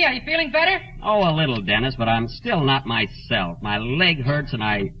 Mr. Benny. Are you feeling better? Oh, a little, Dennis, but I'm still not myself. My leg hurts and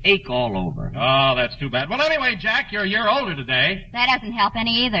I ache all over. Oh, that's too bad. Well, anyway, Jack, you're a year older today. That doesn't help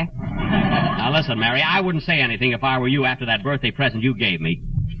any either. Now, listen, Mary, I wouldn't say anything if I were you after that birthday present you gave me.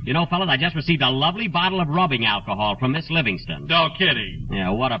 You know, fellas, I just received a lovely bottle of rubbing alcohol from Miss Livingston. No kidding. Yeah,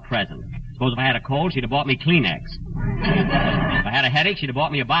 what a present. Suppose if I had a cold, she'd have bought me Kleenex. If I had a headache, she'd have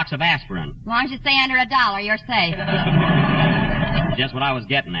bought me a box of aspirin. As long as you stay under $1, you're safe. Just what I was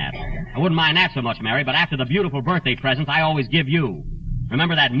getting at. I wouldn't mind that so much, Mary, but after the beautiful birthday presents I always give you.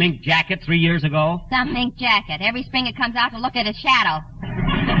 Remember that mink jacket 3 years ago? Some mink jacket. Every spring it comes out to look at its shadow.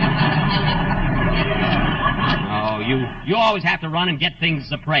 Oh, you always have to run and get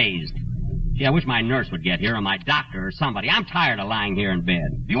things appraised. Gee, I wish my nurse would get here or my doctor or somebody. I'm tired of lying here in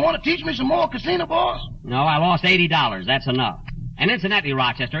bed. You want to teach me some more casino, boss? No, I lost $80. That's enough. And incidentally,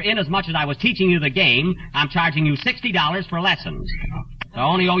 Rochester, inasmuch as I was teaching you the game, I'm charging you $60 for lessons. So I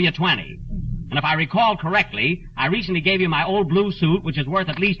only owe you $20. And if I recall correctly, I recently gave you my old blue suit, which is worth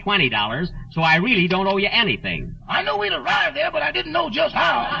at least $20, so I really don't owe you anything. I knew we'd arrive there, but I didn't know just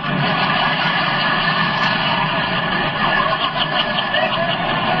how.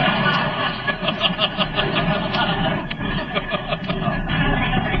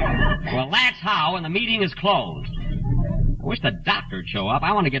 Well, that's how, and the meeting is closed. I wish the doctor'd show up.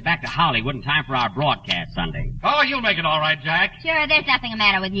 I want to get back to Hollywood in time for our broadcast Sunday. Oh, you'll make it all right, Jack. Sure, there's nothing the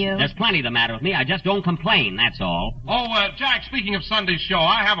matter with you. There's plenty the matter with me. I just don't complain, that's all. Oh, Jack, speaking of Sunday's show,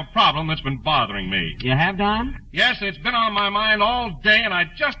 I have a problem that's been bothering me. You have, Don? Yes, it's been on my mind all day, and I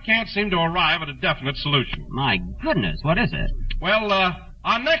just can't seem to arrive at a definite solution. My goodness, what is it? Well,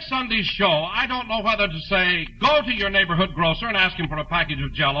 on next Sunday's show, I don't know whether to say, go to your neighborhood grocer and ask him for a package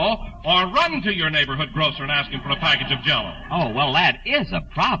of Jell-O, or run to your neighborhood grocer and ask him for a package of Jell-O. Oh, well, that is a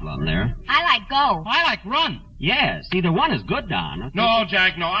problem there. I like go. I like run. Yes, either one is good, Don. No,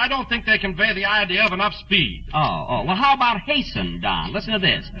 Jack, no. I don't think they convey the idea of enough speed. Oh, well, how about hasten, Don? Listen to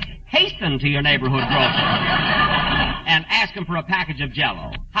this. Hasten to your neighborhood grocer and ask him for a package of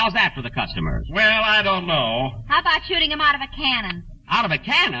Jell-O. How's that for the customers? Well, I don't know. How about shooting him out of a cannon? Out of a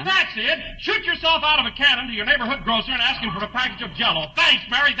cannon? That's it. Shoot yourself out of a cannon to your neighborhood grocer and ask him for a package of Jell-O. Thanks,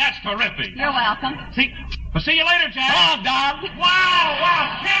 Mary. That's terrific. You're welcome. See you later, Jack. Oh, Don.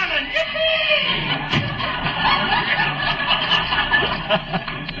 Wow, cannon. Yippee!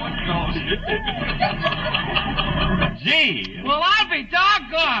 Gee. Well, I'll be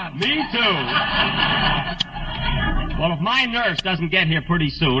doggone. Me too. Well, if my nurse doesn't get here pretty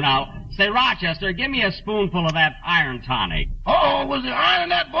soon, I'll Say, Rochester, give me a spoonful of that iron tonic. Oh, was there iron in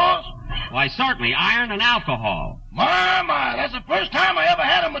that, boss? Why, certainly, iron and alcohol. My, that's the first time I ever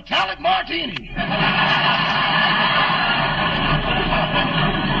had a metallic martini.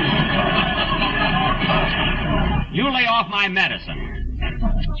 You lay off my medicine.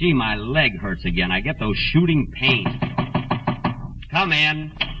 Gee, my leg hurts again. I get those shooting pains. Come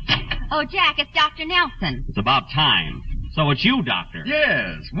in. Oh, Jack, it's Dr. Nelson. It's about time. So it's you, Doctor.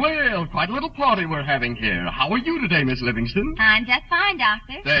 Yes. Well, quite a little party we're having here. How are you today, Miss Livingston? I'm just fine,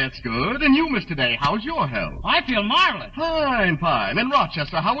 Doctor. That's good. And you, Mr. Day, how's your health? I feel marvelous. Fine, fine. And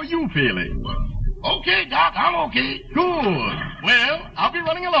Rochester, how are you feeling? Okay, Doc, I'm okay. Good. Well, I'll be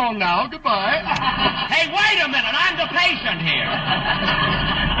running along now. Goodbye. Hey, wait a minute. I'm the patient here.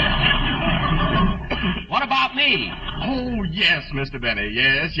 What about me? Oh, yes, Mr. Benny.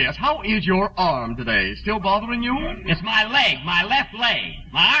 Yes. How is your arm today? Still bothering you? It's my leg, my left leg.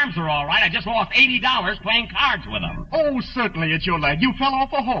 My arms are all right. I just lost $80 playing cards with them. Oh, certainly it's your leg. You fell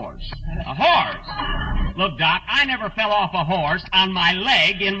off a horse. A horse? Look, Doc, I never fell off a horse on my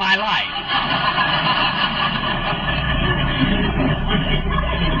leg in my life.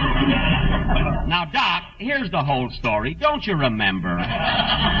 Now, Doc, here's the whole story. Don't you remember?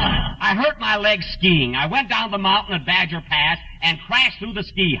 I hurt my leg skiing. I went down the mountain at Badger Pass and crashed through the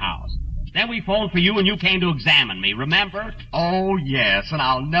ski house. Then we phoned for you and you came to examine me, remember? Oh, yes, and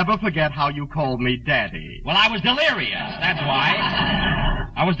I'll never forget how you called me Daddy. Well, I was delirious, that's why.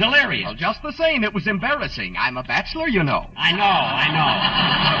 I was delirious. Well, just the same, it was embarrassing. I'm a bachelor, you know. I know.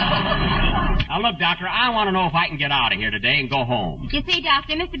 Now, look, Doctor, I want to know if I can get out of here today and go home. You see,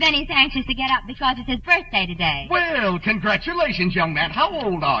 Doctor, Mr. Benny's anxious to get up because it's his birthday today. Well, congratulations, young man. How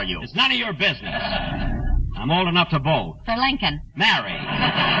old are you? It's none of your business. I'm old enough to vote. For Lincoln. Marry.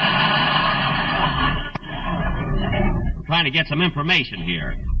 I'm trying to get some information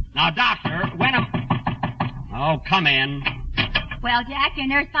here. Now, Doctor, when am... Oh, come in. Well, Jack, your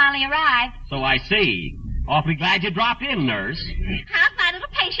nurse finally arrived. So I see. Awfully glad you dropped in, nurse. How's my little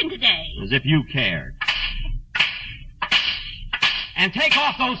patient today? As if you cared. And take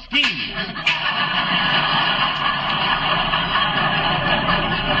off those skis.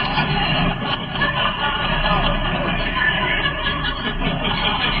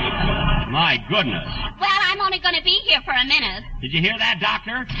 My goodness. Well, I'm only going to be here for a minute. Did you hear that,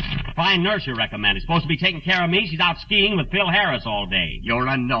 Doctor? Fine nurse you recommended. Supposed to be taking care of me. She's out skiing with Phil Harris all day. You're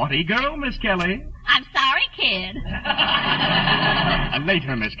a naughty girl, Miss Kelly. I'm sorry, kid.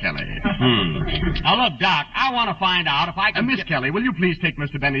 Later, Miss Kelly. Now, look, Doc, I want to find out if I can... Miss Kelly, will you please take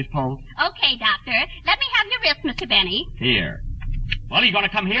Mr. Benny's pulse? Okay, Doctor. Let me have your wrist, Mr. Benny. Here. Well, you going to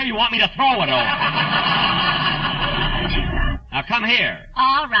come here? You want me to throw it over? Now, come here.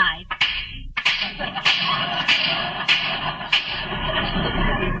 All right.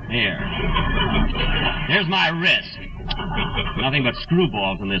 Here. Here's my wrist. Nothing but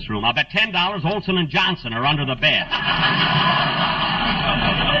screwballs in this room. I'll bet $10 Olson and Johnson are under the bed.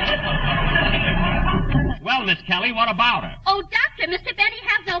 Well, Miss Kelly, what about it? Oh, Doctor, Mr. Benny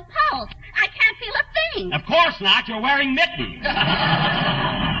has no pulse. I can't feel a thing. Of course not. You're wearing mittens.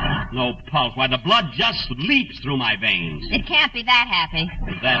 No pulse. Why, the blood just leaps through my veins. It can't be that happy.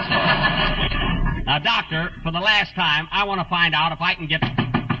 That's all. Now, Doctor, for the last time, I want to find out if I can get...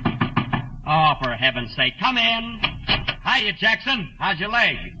 Oh, for heaven's sake, come in. Hiya, Jackson. How's your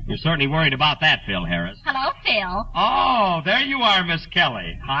leg? You're certainly worried about that, Phil Harris. Hello, Phil. Oh, there you are, Miss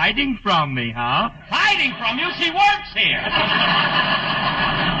Kelly. Hiding from me, huh? Hiding from you? She works here.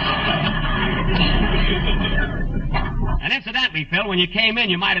 And incidentally, Phil, when you came in,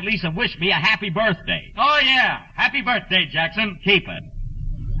 you might at least have wished me a happy birthday. Oh, yeah. Happy birthday, Jackson. Keep it.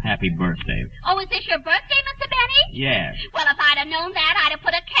 Happy birthday. Oh, is this your birthday, Mr. Benny? Yes. Well, if I'd have known that, I'd have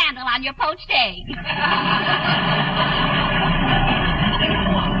put a candle on your poached egg.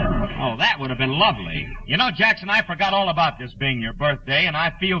 Oh, that would have been lovely. You know, Jackson, I forgot all about this being your birthday, and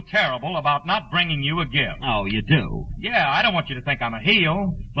I feel terrible about not bringing you a gift. Oh, you do? Yeah, I don't want you to think I'm a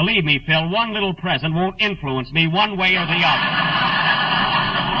heel. Believe me, Phil, one little present won't influence me one way or the other.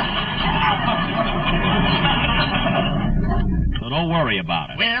 So don't worry about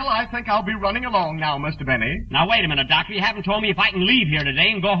it. Well, I think I'll be running along now, Mr. Benny. Now, wait a minute, Doctor. You haven't told me if I can leave here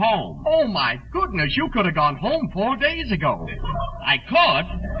today and go home. Oh, my goodness. You could have gone home 4 days ago. I could?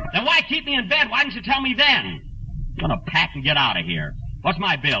 Then why keep me in bed? Why didn't you tell me then? I'm going to pack and get out of here. What's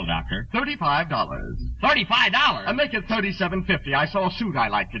my bill, Doctor? $35. $35? Make it $37.50. I saw a suit I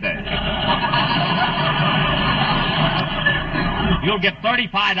like today. You'll get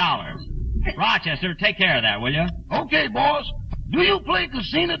 $35. Rochester, take care of that, will you? Okay, boss. Do you play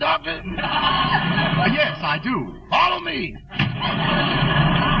casino, Doctor? Yes, I do. Follow me.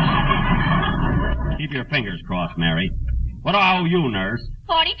 Keep your fingers crossed, Mary. What do I owe you, nurse?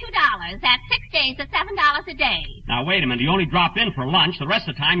 $42. That's 6 days at $7 a day. Now, wait a minute. You only dropped in for lunch. The rest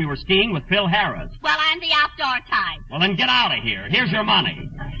of the time you were skiing with Phil Harris. Well, I'm the outdoor type. Well, then get out of here. Here's your money.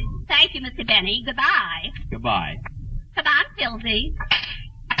 Thank you, Mr. Benny. Goodbye. Goodbye. Come on, Philsy.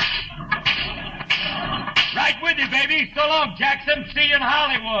 Right with you, baby. So long, Jackson. See you in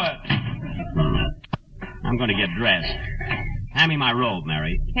Hollywood. I'm going to get dressed. Hand me my robe,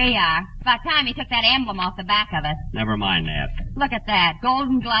 Mary. Here you are. About time you took that emblem off the back of it. Never mind that. Look at that.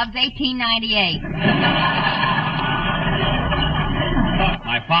 Golden Gloves, 1898.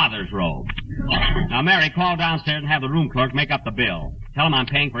 My father's robe. Now, Mary, call downstairs and have the room clerk make up the bill. Tell him I'm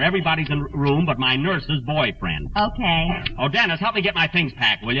paying for everybody's room but my nurse's boyfriend. Okay. Oh, Dennis, help me get my things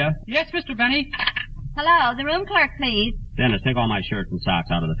packed, will you? Yes, Mr. Benny. Hello, the room clerk, please. Dennis, take all my shirts and socks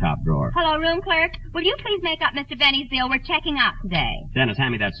out of the top drawer. Hello, room clerk. Will you please make up Mr. Benny's bill? We're checking out today. Dennis,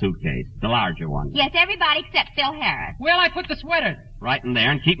 hand me that suitcase, the larger one. Yes, everybody except Phil Harris. Where'll I put the sweaters? Right in there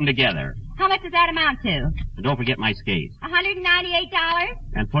and keep them together. How much does that amount to? And don't forget my skates. $198?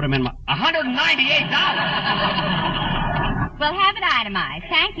 And put them in my... $198? We'll have it itemized.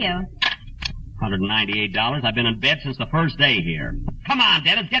 Thank you. $198. I've been in bed since the first day here. Come on,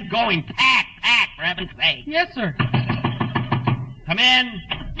 Dennis, get going. Pack, for heaven's sake. Yes, sir. Come in.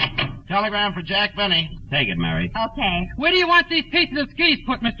 Telegram for Jack Benny. Take it, Mary. Okay. Where do you want these pieces of skis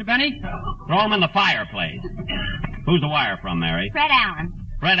put, Mr. Benny? Throw them in the fireplace. Who's the wire from, Mary? Fred Allen.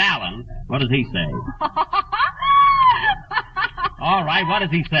 Fred Allen? What does he say? All right, what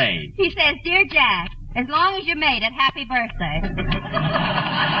does he say? He says, Dear Jack, as long as you made it, happy birthday.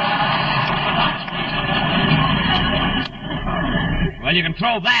 Well, you can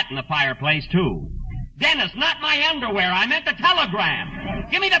throw that in the fireplace, too. Dennis, not my underwear. I meant the telegram.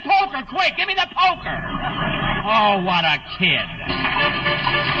 Give me the poker, quick. Give me the poker. Oh, what a kid.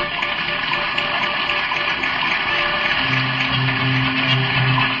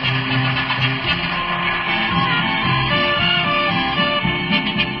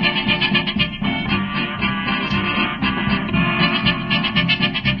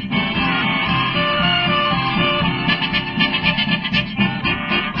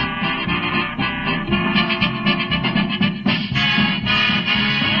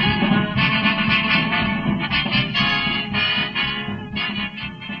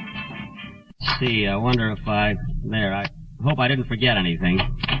 See, I wonder if There, I hope I didn't forget anything.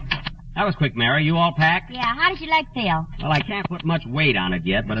 That was quick, Mary. You all packed? Yeah, how did you like Phil? Well, I can't put much weight on it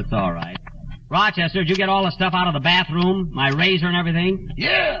yet, but it's all right. Rochester, did you get all the stuff out of the bathroom? My razor and everything?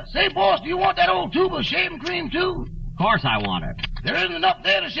 Yeah. Say, boss, do you want that old tube of shaving cream, too? Of course I want it. There isn't enough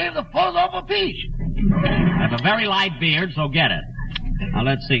there to shave the fuzz off a peach. I have a very light beard, so get it. Now,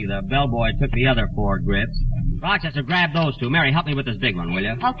 let's see. The bellboy took the other 4 grips. Rochester, grab those 2. Mary, help me with this big one, will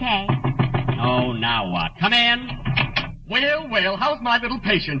you? Okay. Oh, now what? Come in. Well, how's my little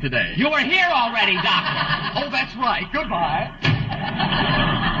patient today? You were here already, Doctor. Oh, that's right. Goodbye.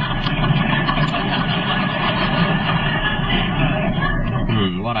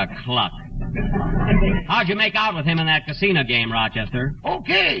 What a cluck. How'd you make out with him in that casino game, Rochester?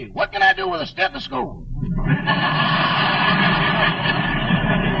 Okay, what can I do with a stethoscope?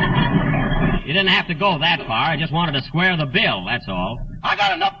 You didn't have to go that far. I just wanted to square the bill, that's all. I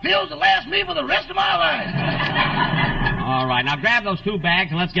got enough pills to last me for the rest of my life. All right, now grab those 2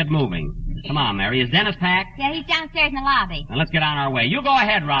 bags and let's get moving. Come on, Mary. Is Dennis packed? Yeah, he's downstairs in the lobby. Then let's get on our way. You go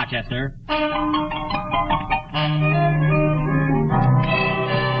ahead, Rochester.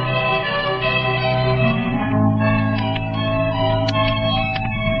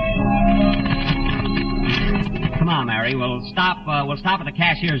 Come on, Mary. We'll stop at the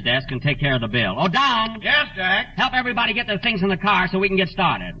cashier's desk and take care of the bill. Oh, Don! Yes, Jack? Help everybody get their things in the car so we can get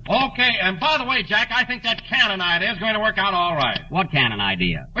started. Okay, and by the way, Jack, I think that cannon idea is going to work out all right. What cannon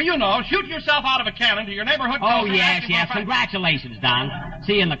idea? Well, you know, shoot yourself out of a cannon to your neighborhood... Oh, grocer yes. asking for a- Congratulations, Don.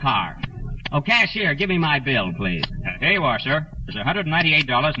 See you in the car. Oh, cashier, give me my bill, please. Here you are, sir. It's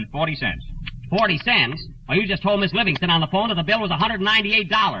 $198.40. 40 cents? Well, you just told Miss Livingston on the phone that the bill was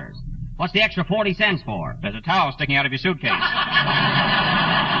 $198. What's the extra 40 cents for? There's a towel sticking out of your suitcase.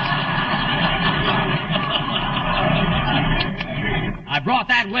 I brought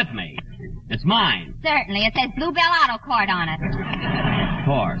that with me. It's mine. Certainly. It says Bluebell Auto Court on it. Of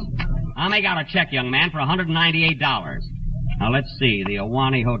course. I'll make out a check, young man, for $198. Now, let's see. The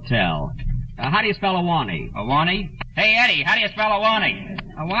Ahwahnee Hotel. How do you spell Ahwahnee? Ahwahnee? Hey, Eddie, how do you spell Ahwahnee?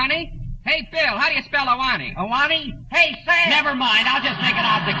 Ahwahnee? Hey, Bill, how do you spell Ahwahnee? Ahwahnee? Hey, Sam! Never mind. I'll just make it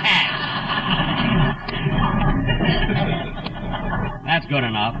out to cash. That's good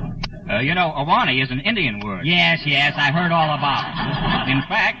enough. You know, Awani is an Indian word. Yes, I heard all about it. In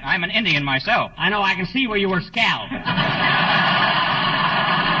fact, I'm an Indian myself. I know, I can see where you were scalped.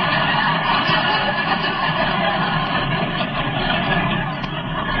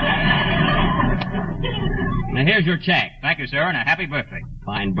 Now, here's your check. Thank you, sir, and a happy birthday.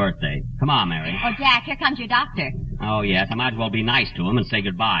 Fine birthday. Come on, Mary. Oh, Jack, here comes your doctor. Oh, yes, I might as well be nice to him and say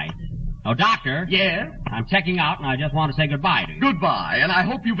goodbye. Oh, doctor. Yes? I'm checking out, and I just want to say goodbye to you. Goodbye, and I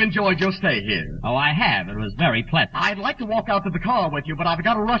hope you've enjoyed your stay here. Oh, I have. It was very pleasant. I'd like to walk out to the car with you, but I've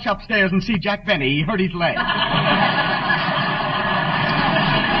got to rush upstairs and see Jack Benny. He hurt his leg.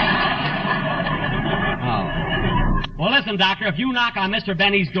 Well, listen, Doctor, if you knock on Mr.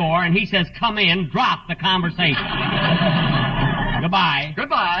 Benny's door and he says, come in, drop the conversation. Goodbye.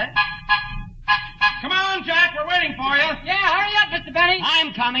 Goodbye. Come on, Jack, we're waiting for you. Yeah, hurry up, Mr. Benny.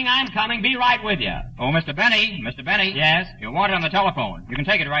 I'm coming. Be right with you. Oh, Mr. Benny. Yes? You want it on the telephone. You can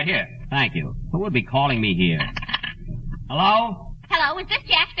take it right here. Thank you. Who would be calling me here? Hello? Hello, is this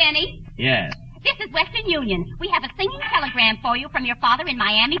Jack Benny? Yes. This is Western Union. We have a singing telegram for you from your father in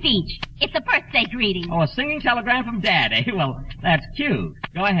Miami Beach. It's a birthday greeting. Oh, a singing telegram from Dad, eh? Well, that's cute.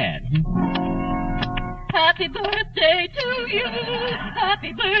 Go ahead. Happy birthday to you.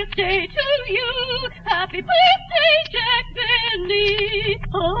 Happy birthday to you. Happy birthday, Jack Benny.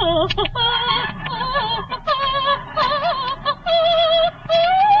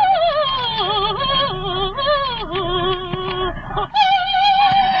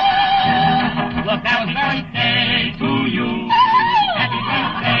 Look, that was very... Birthday to you. Happy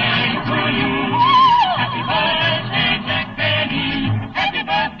birthday to you. Happy birthday, Jack Benny. Happy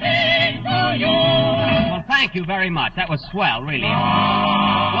birthday to you. Well, thank you very much. That was swell, really. Look,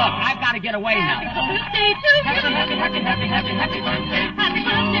 I've got to get away now. Happy birthday to you. Happy birthday. Happy birthday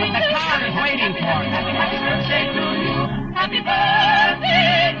The to car you. is waiting for me. Happy birthday to you. Happy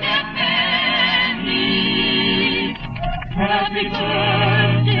birthday, Jack Benny. Happy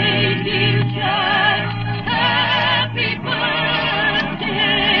birthday, dear Jack. Happy birthday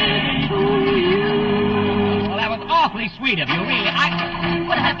to you. Well, that was awfully sweet of you, really.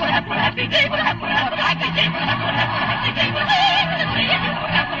 What a happy day, what a happy day, what a happy day, what a happy day, what a happy day, what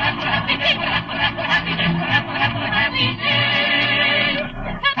a happy day.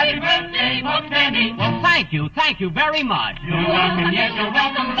 Happy birthday, Bob Benny. Well, thank you very much. You're welcome, yes, you're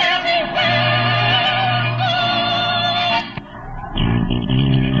welcome very well.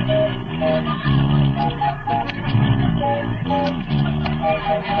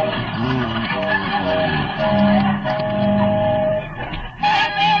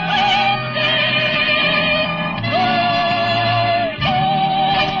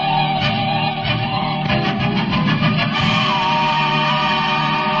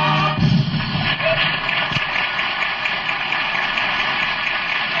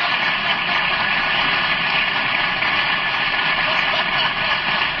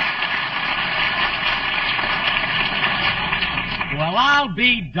 Well, I'll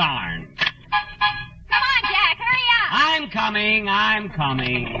be darned. Come on, Jack, hurry up. I'm coming.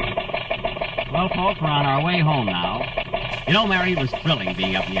 Well, folks, we're on our way home now. You know, Mary, it was thrilling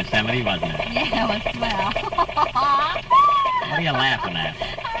being up in Yosemite, wasn't it? Yeah, it was swell. What are you laughing at?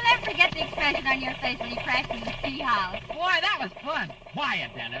 I'll never forget the expression on your face when you crashed in the tea house. Boy, that was fun.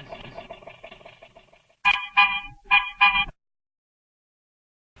 Quiet, Dennis.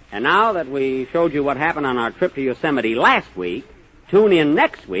 And now that we showed you what happened on our trip to Yosemite last week, tune in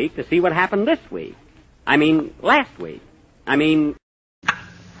next week to see what happened this week. Last week.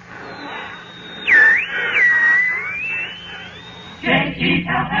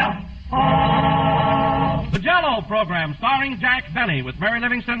 The Jell-O program starring Jack Benny with Mary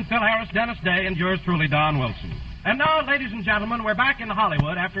Livingston, Phil Harris, Dennis Day, and yours truly, Don Wilson. And now, ladies and gentlemen, we're back in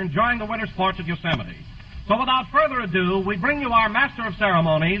Hollywood after enjoying the winter sports at Yosemite. So without further ado, we bring you our master of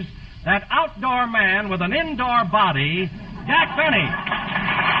ceremonies, that outdoor man with an indoor body, Jack Benny.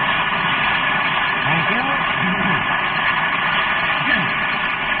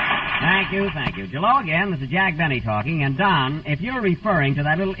 Thank you. Hello again, this is Jack Benny talking. And Don, if you're referring to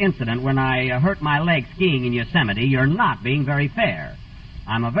that little incident when I hurt my leg skiing in Yosemite, you're not being very fair.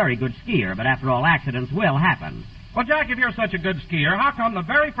 I'm a very good skier, but after all, accidents will happen. Well, Jack, if you're such a good skier, how come the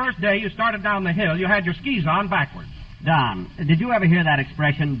very first day you started down the hill, you had your skis on backwards? Don, did you ever hear that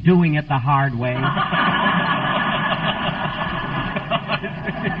expression, doing it the hard way?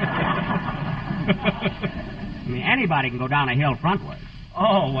 Anybody can go down a hill frontwards.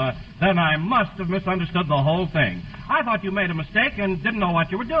 Oh, then I must have misunderstood the whole thing. I thought you made a mistake and didn't know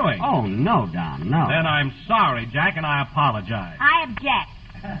what you were doing. Oh, no, Don, no. Then I'm sorry, Jack, and I apologize. I object.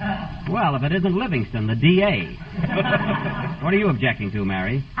 Well, if it isn't Livingston, the D.A. What are you objecting to,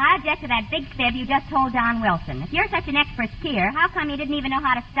 Mary? I object to that big fib you just told Don Wilson. If you're such an expert skier, how come you didn't even know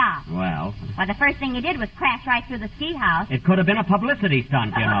how to stop? Well, Why, the first thing you did was crash right through the ski house. it could have been a publicity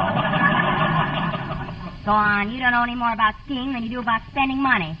stunt, you know. Go on, you don't know any more about skiing than you do about spending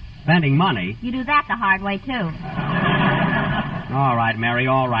money. Spending money? You do that the hard way, too. All right, Mary,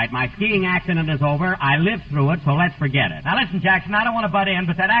 all right. My skiing accident is over. I lived through it, so let's forget it. Now listen, Jackson, I don't want to butt in,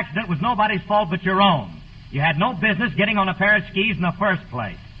 but that accident was nobody's fault but your own. You had no business getting on a pair of skis in the first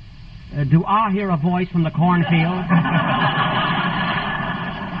place. Do I hear a voice from the cornfield?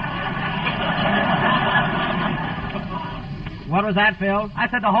 What was that, Phil? I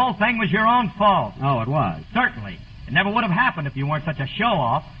said the whole thing was your own fault. Oh, it was. Certainly. It never would have happened if you weren't such a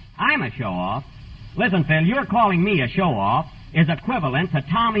show-off. I'm a show-off. Listen, Phil, you're calling me a show-off is equivalent to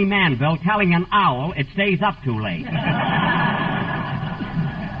Tommy Manville telling an owl it stays up too late.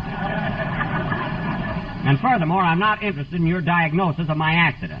 And furthermore, I'm not interested in your diagnosis of my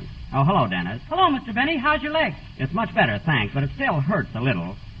accident. Oh, hello, Dennis. Hello, Mr. Benny. How's your leg? It's much better, thanks, but it still hurts a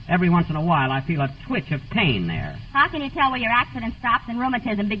little. Every once in a while, I feel a twitch of pain there. How can you tell where your accident stops and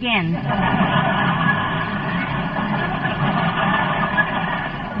rheumatism begins?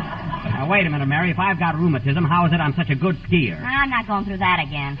 Now, wait a minute, Mary. If I've got rheumatism, how is it I'm such a good skier? I'm not going through that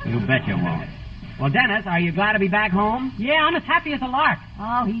again. You bet you won't. Well, Dennis, are you glad to be back home? Yeah, I'm as happy as a lark.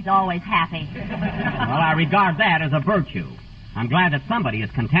 Oh, he's always happy. Well, I regard that as a virtue. I'm glad that somebody is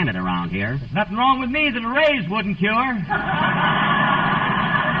contented around here. There's nothing wrong with me that a raise wouldn't cure.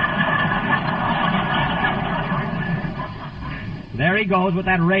 There he goes with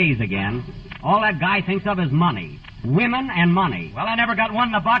that raise again. All that guy thinks of is money. Women and money. Well, I never got one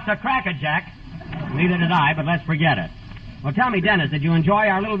in a box of Cracker Jack. Neither did I, but let's forget it. Well, tell me, Dennis, did you enjoy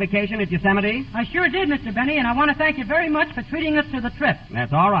our little vacation at Yosemite? I sure did, Mr. Benny, and I want to thank you very much for treating us to the trip.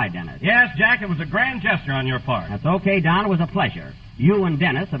 That's all right, Dennis. Yes, Jack, it was a grand gesture on your part. That's okay, Don. It was a pleasure. You and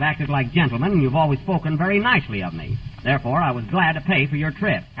Dennis have acted like gentlemen, and you've always spoken very nicely of me. Therefore, I was glad to pay for your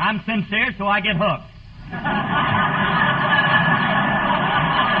trip. I'm sincere, so I get hooked.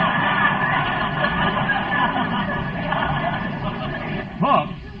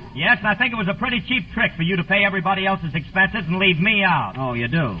 Hooked? Yes, and I think it was a pretty cheap trick for you to pay everybody else's expenses and leave me out. Oh, you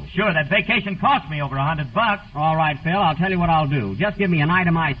do? Sure, that vacation cost me over $100. All right, Phil, I'll tell you what I'll do. Just give me an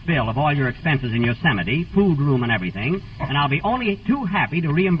itemized bill of all your expenses in Yosemite, food, room, and everything, and I'll be only too happy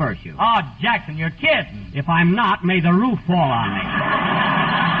to reimburse you. Oh, Jackson, you're kidding. If I'm not, may the roof fall on me.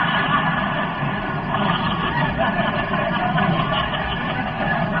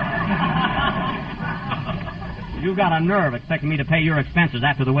 You got a nerve expecting me to pay your expenses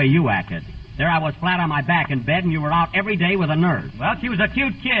after the way you acted. There I was flat on my back in bed, and you were out every day with a nurse. Well, she was a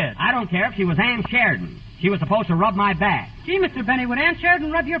cute kid. I don't care if she was Ann Sheridan. She was supposed to rub my back. Gee, Mr. Benny, would Ann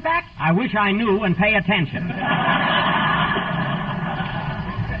Sheridan rub your back? I wish I knew and pay attention.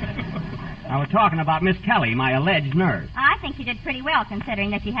 I was talking about Miss Kelly, my alleged nurse. I think you did pretty well, considering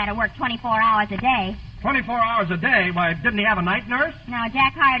that you had to work 24 hours a day. 24 hours a day? Why, didn't he have a night nurse? No,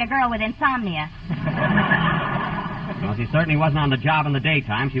 Jack hired a girl with insomnia. Well, she certainly wasn't on the job in the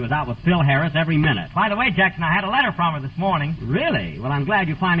daytime. She was out with Phil Harris every minute. By the way, Jackson, I had a letter from her this morning. Really? Well, I'm glad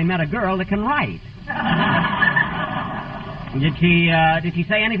you finally met a girl that can write. Did she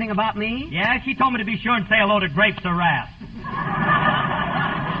say anything about me? Yeah, she told me to be sure and say hello to Grapes of Wrath.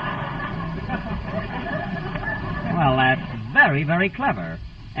 Well, that's very, very clever.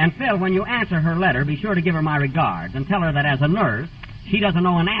 And, Phil, when you answer her letter, be sure to give her my regards and tell her that as a nurse, she doesn't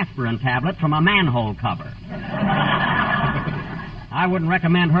know an aspirin tablet from a manhole cover. I wouldn't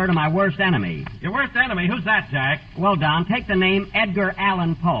recommend her to my worst enemy. Your worst enemy? Who's that, Jack? Well, Don, take the name Edgar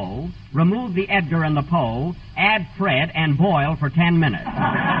Allan Poe, remove the Edgar and the Poe, add Fred, and boil for 10 minutes.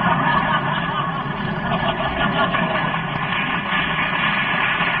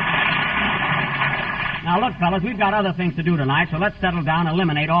 Now, look, fellas, we've got other things to do tonight, so let's settle down and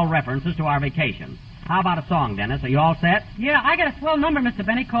eliminate all references to our vacation. How about a song, Dennis? Are you all set? Yeah, I got a swell number, Mr.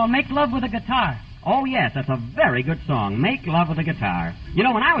 Benny, called Make Love with a Guitar. Oh, yes, that's a very good song, Make Love with a Guitar. You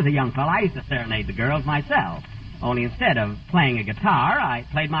know, when I was a young fella, I used to serenade the girls myself. Only instead of playing a guitar, I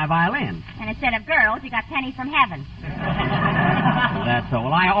played my violin. And instead of girls, you got pennies from heaven. That's so.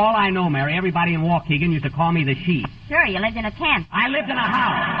 Well, all I know, Mary, everybody in Waukegan used to call me the Sheep. Sure, you lived in a tent. I lived in a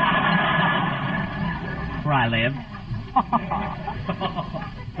house. Where I lived.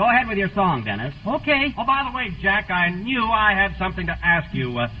 Go ahead with your song, Dennis. Okay. Oh, by the way, Jack, I knew I had something to ask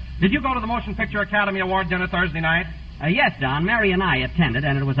you. Did you go to the Motion Picture Academy Award dinner Thursday night? Yes, Don. Mary and I attended,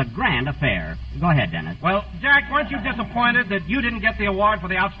 and it was a grand affair. Go ahead, Dennis. Well, Jack, weren't you disappointed that you didn't get the award for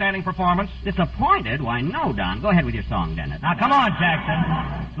the outstanding performance? Disappointed? Why, no, Don. Go ahead with your song, Dennis. Now, come on,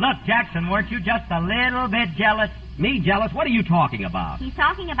 Jackson. Look, Jackson, weren't you just a little bit jealous? Me jealous? What are you talking about? He's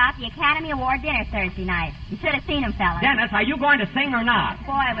talking about the Academy Award dinner Thursday night. You should have seen him, fellas. Dennis, are you going to sing or not?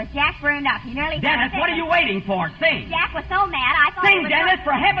 Boy, was Jack burned up. He nearly... Dennis, what are you waiting for? Sing. Jack was so mad, I thought... Sing, Dennis,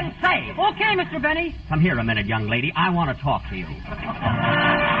 for heaven's sake. Okay, Mr. Benny. Come here a minute, young lady. I want to talk to you.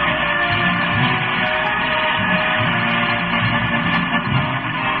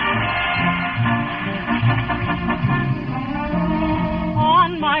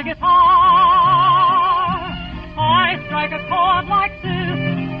 On my guitar, I strike a chord like this.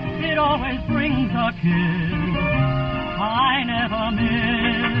 It always brings a kiss I never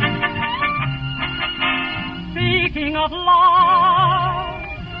miss. Speaking of love,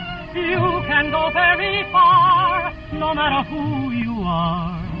 you can go very far, no matter who you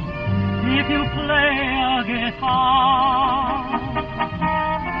are, if you play a guitar.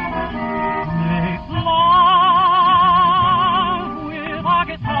 Make love with a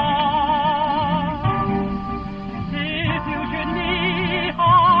guitar. If you should meet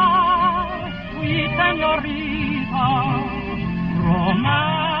her, sweet senorita,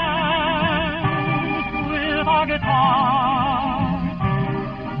 romance with a guitar.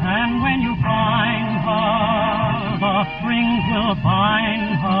 And when you find her, the strings will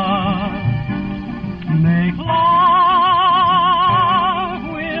bind her. Make love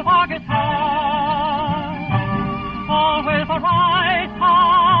with a guitar. Always the right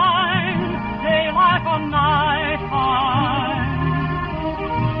time, daylight or night time.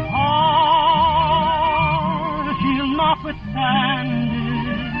 Oh, she'll not withstand it.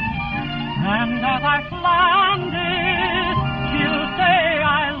 And as I planned it, she'll say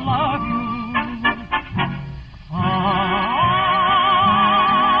I love you.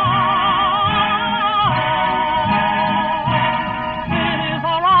 It is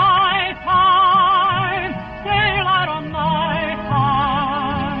the right time, daylight or night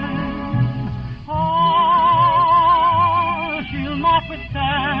time. Oh, she'll not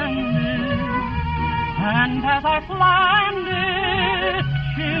withstand it. And as I planned it,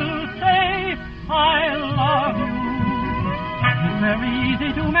 she'll say I love you. It's very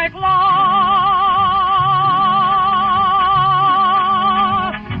easy to make love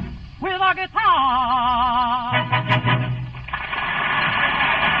with a guitar.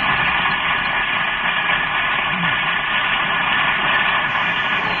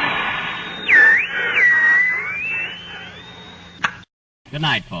 Good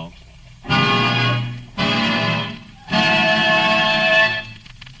night, folks.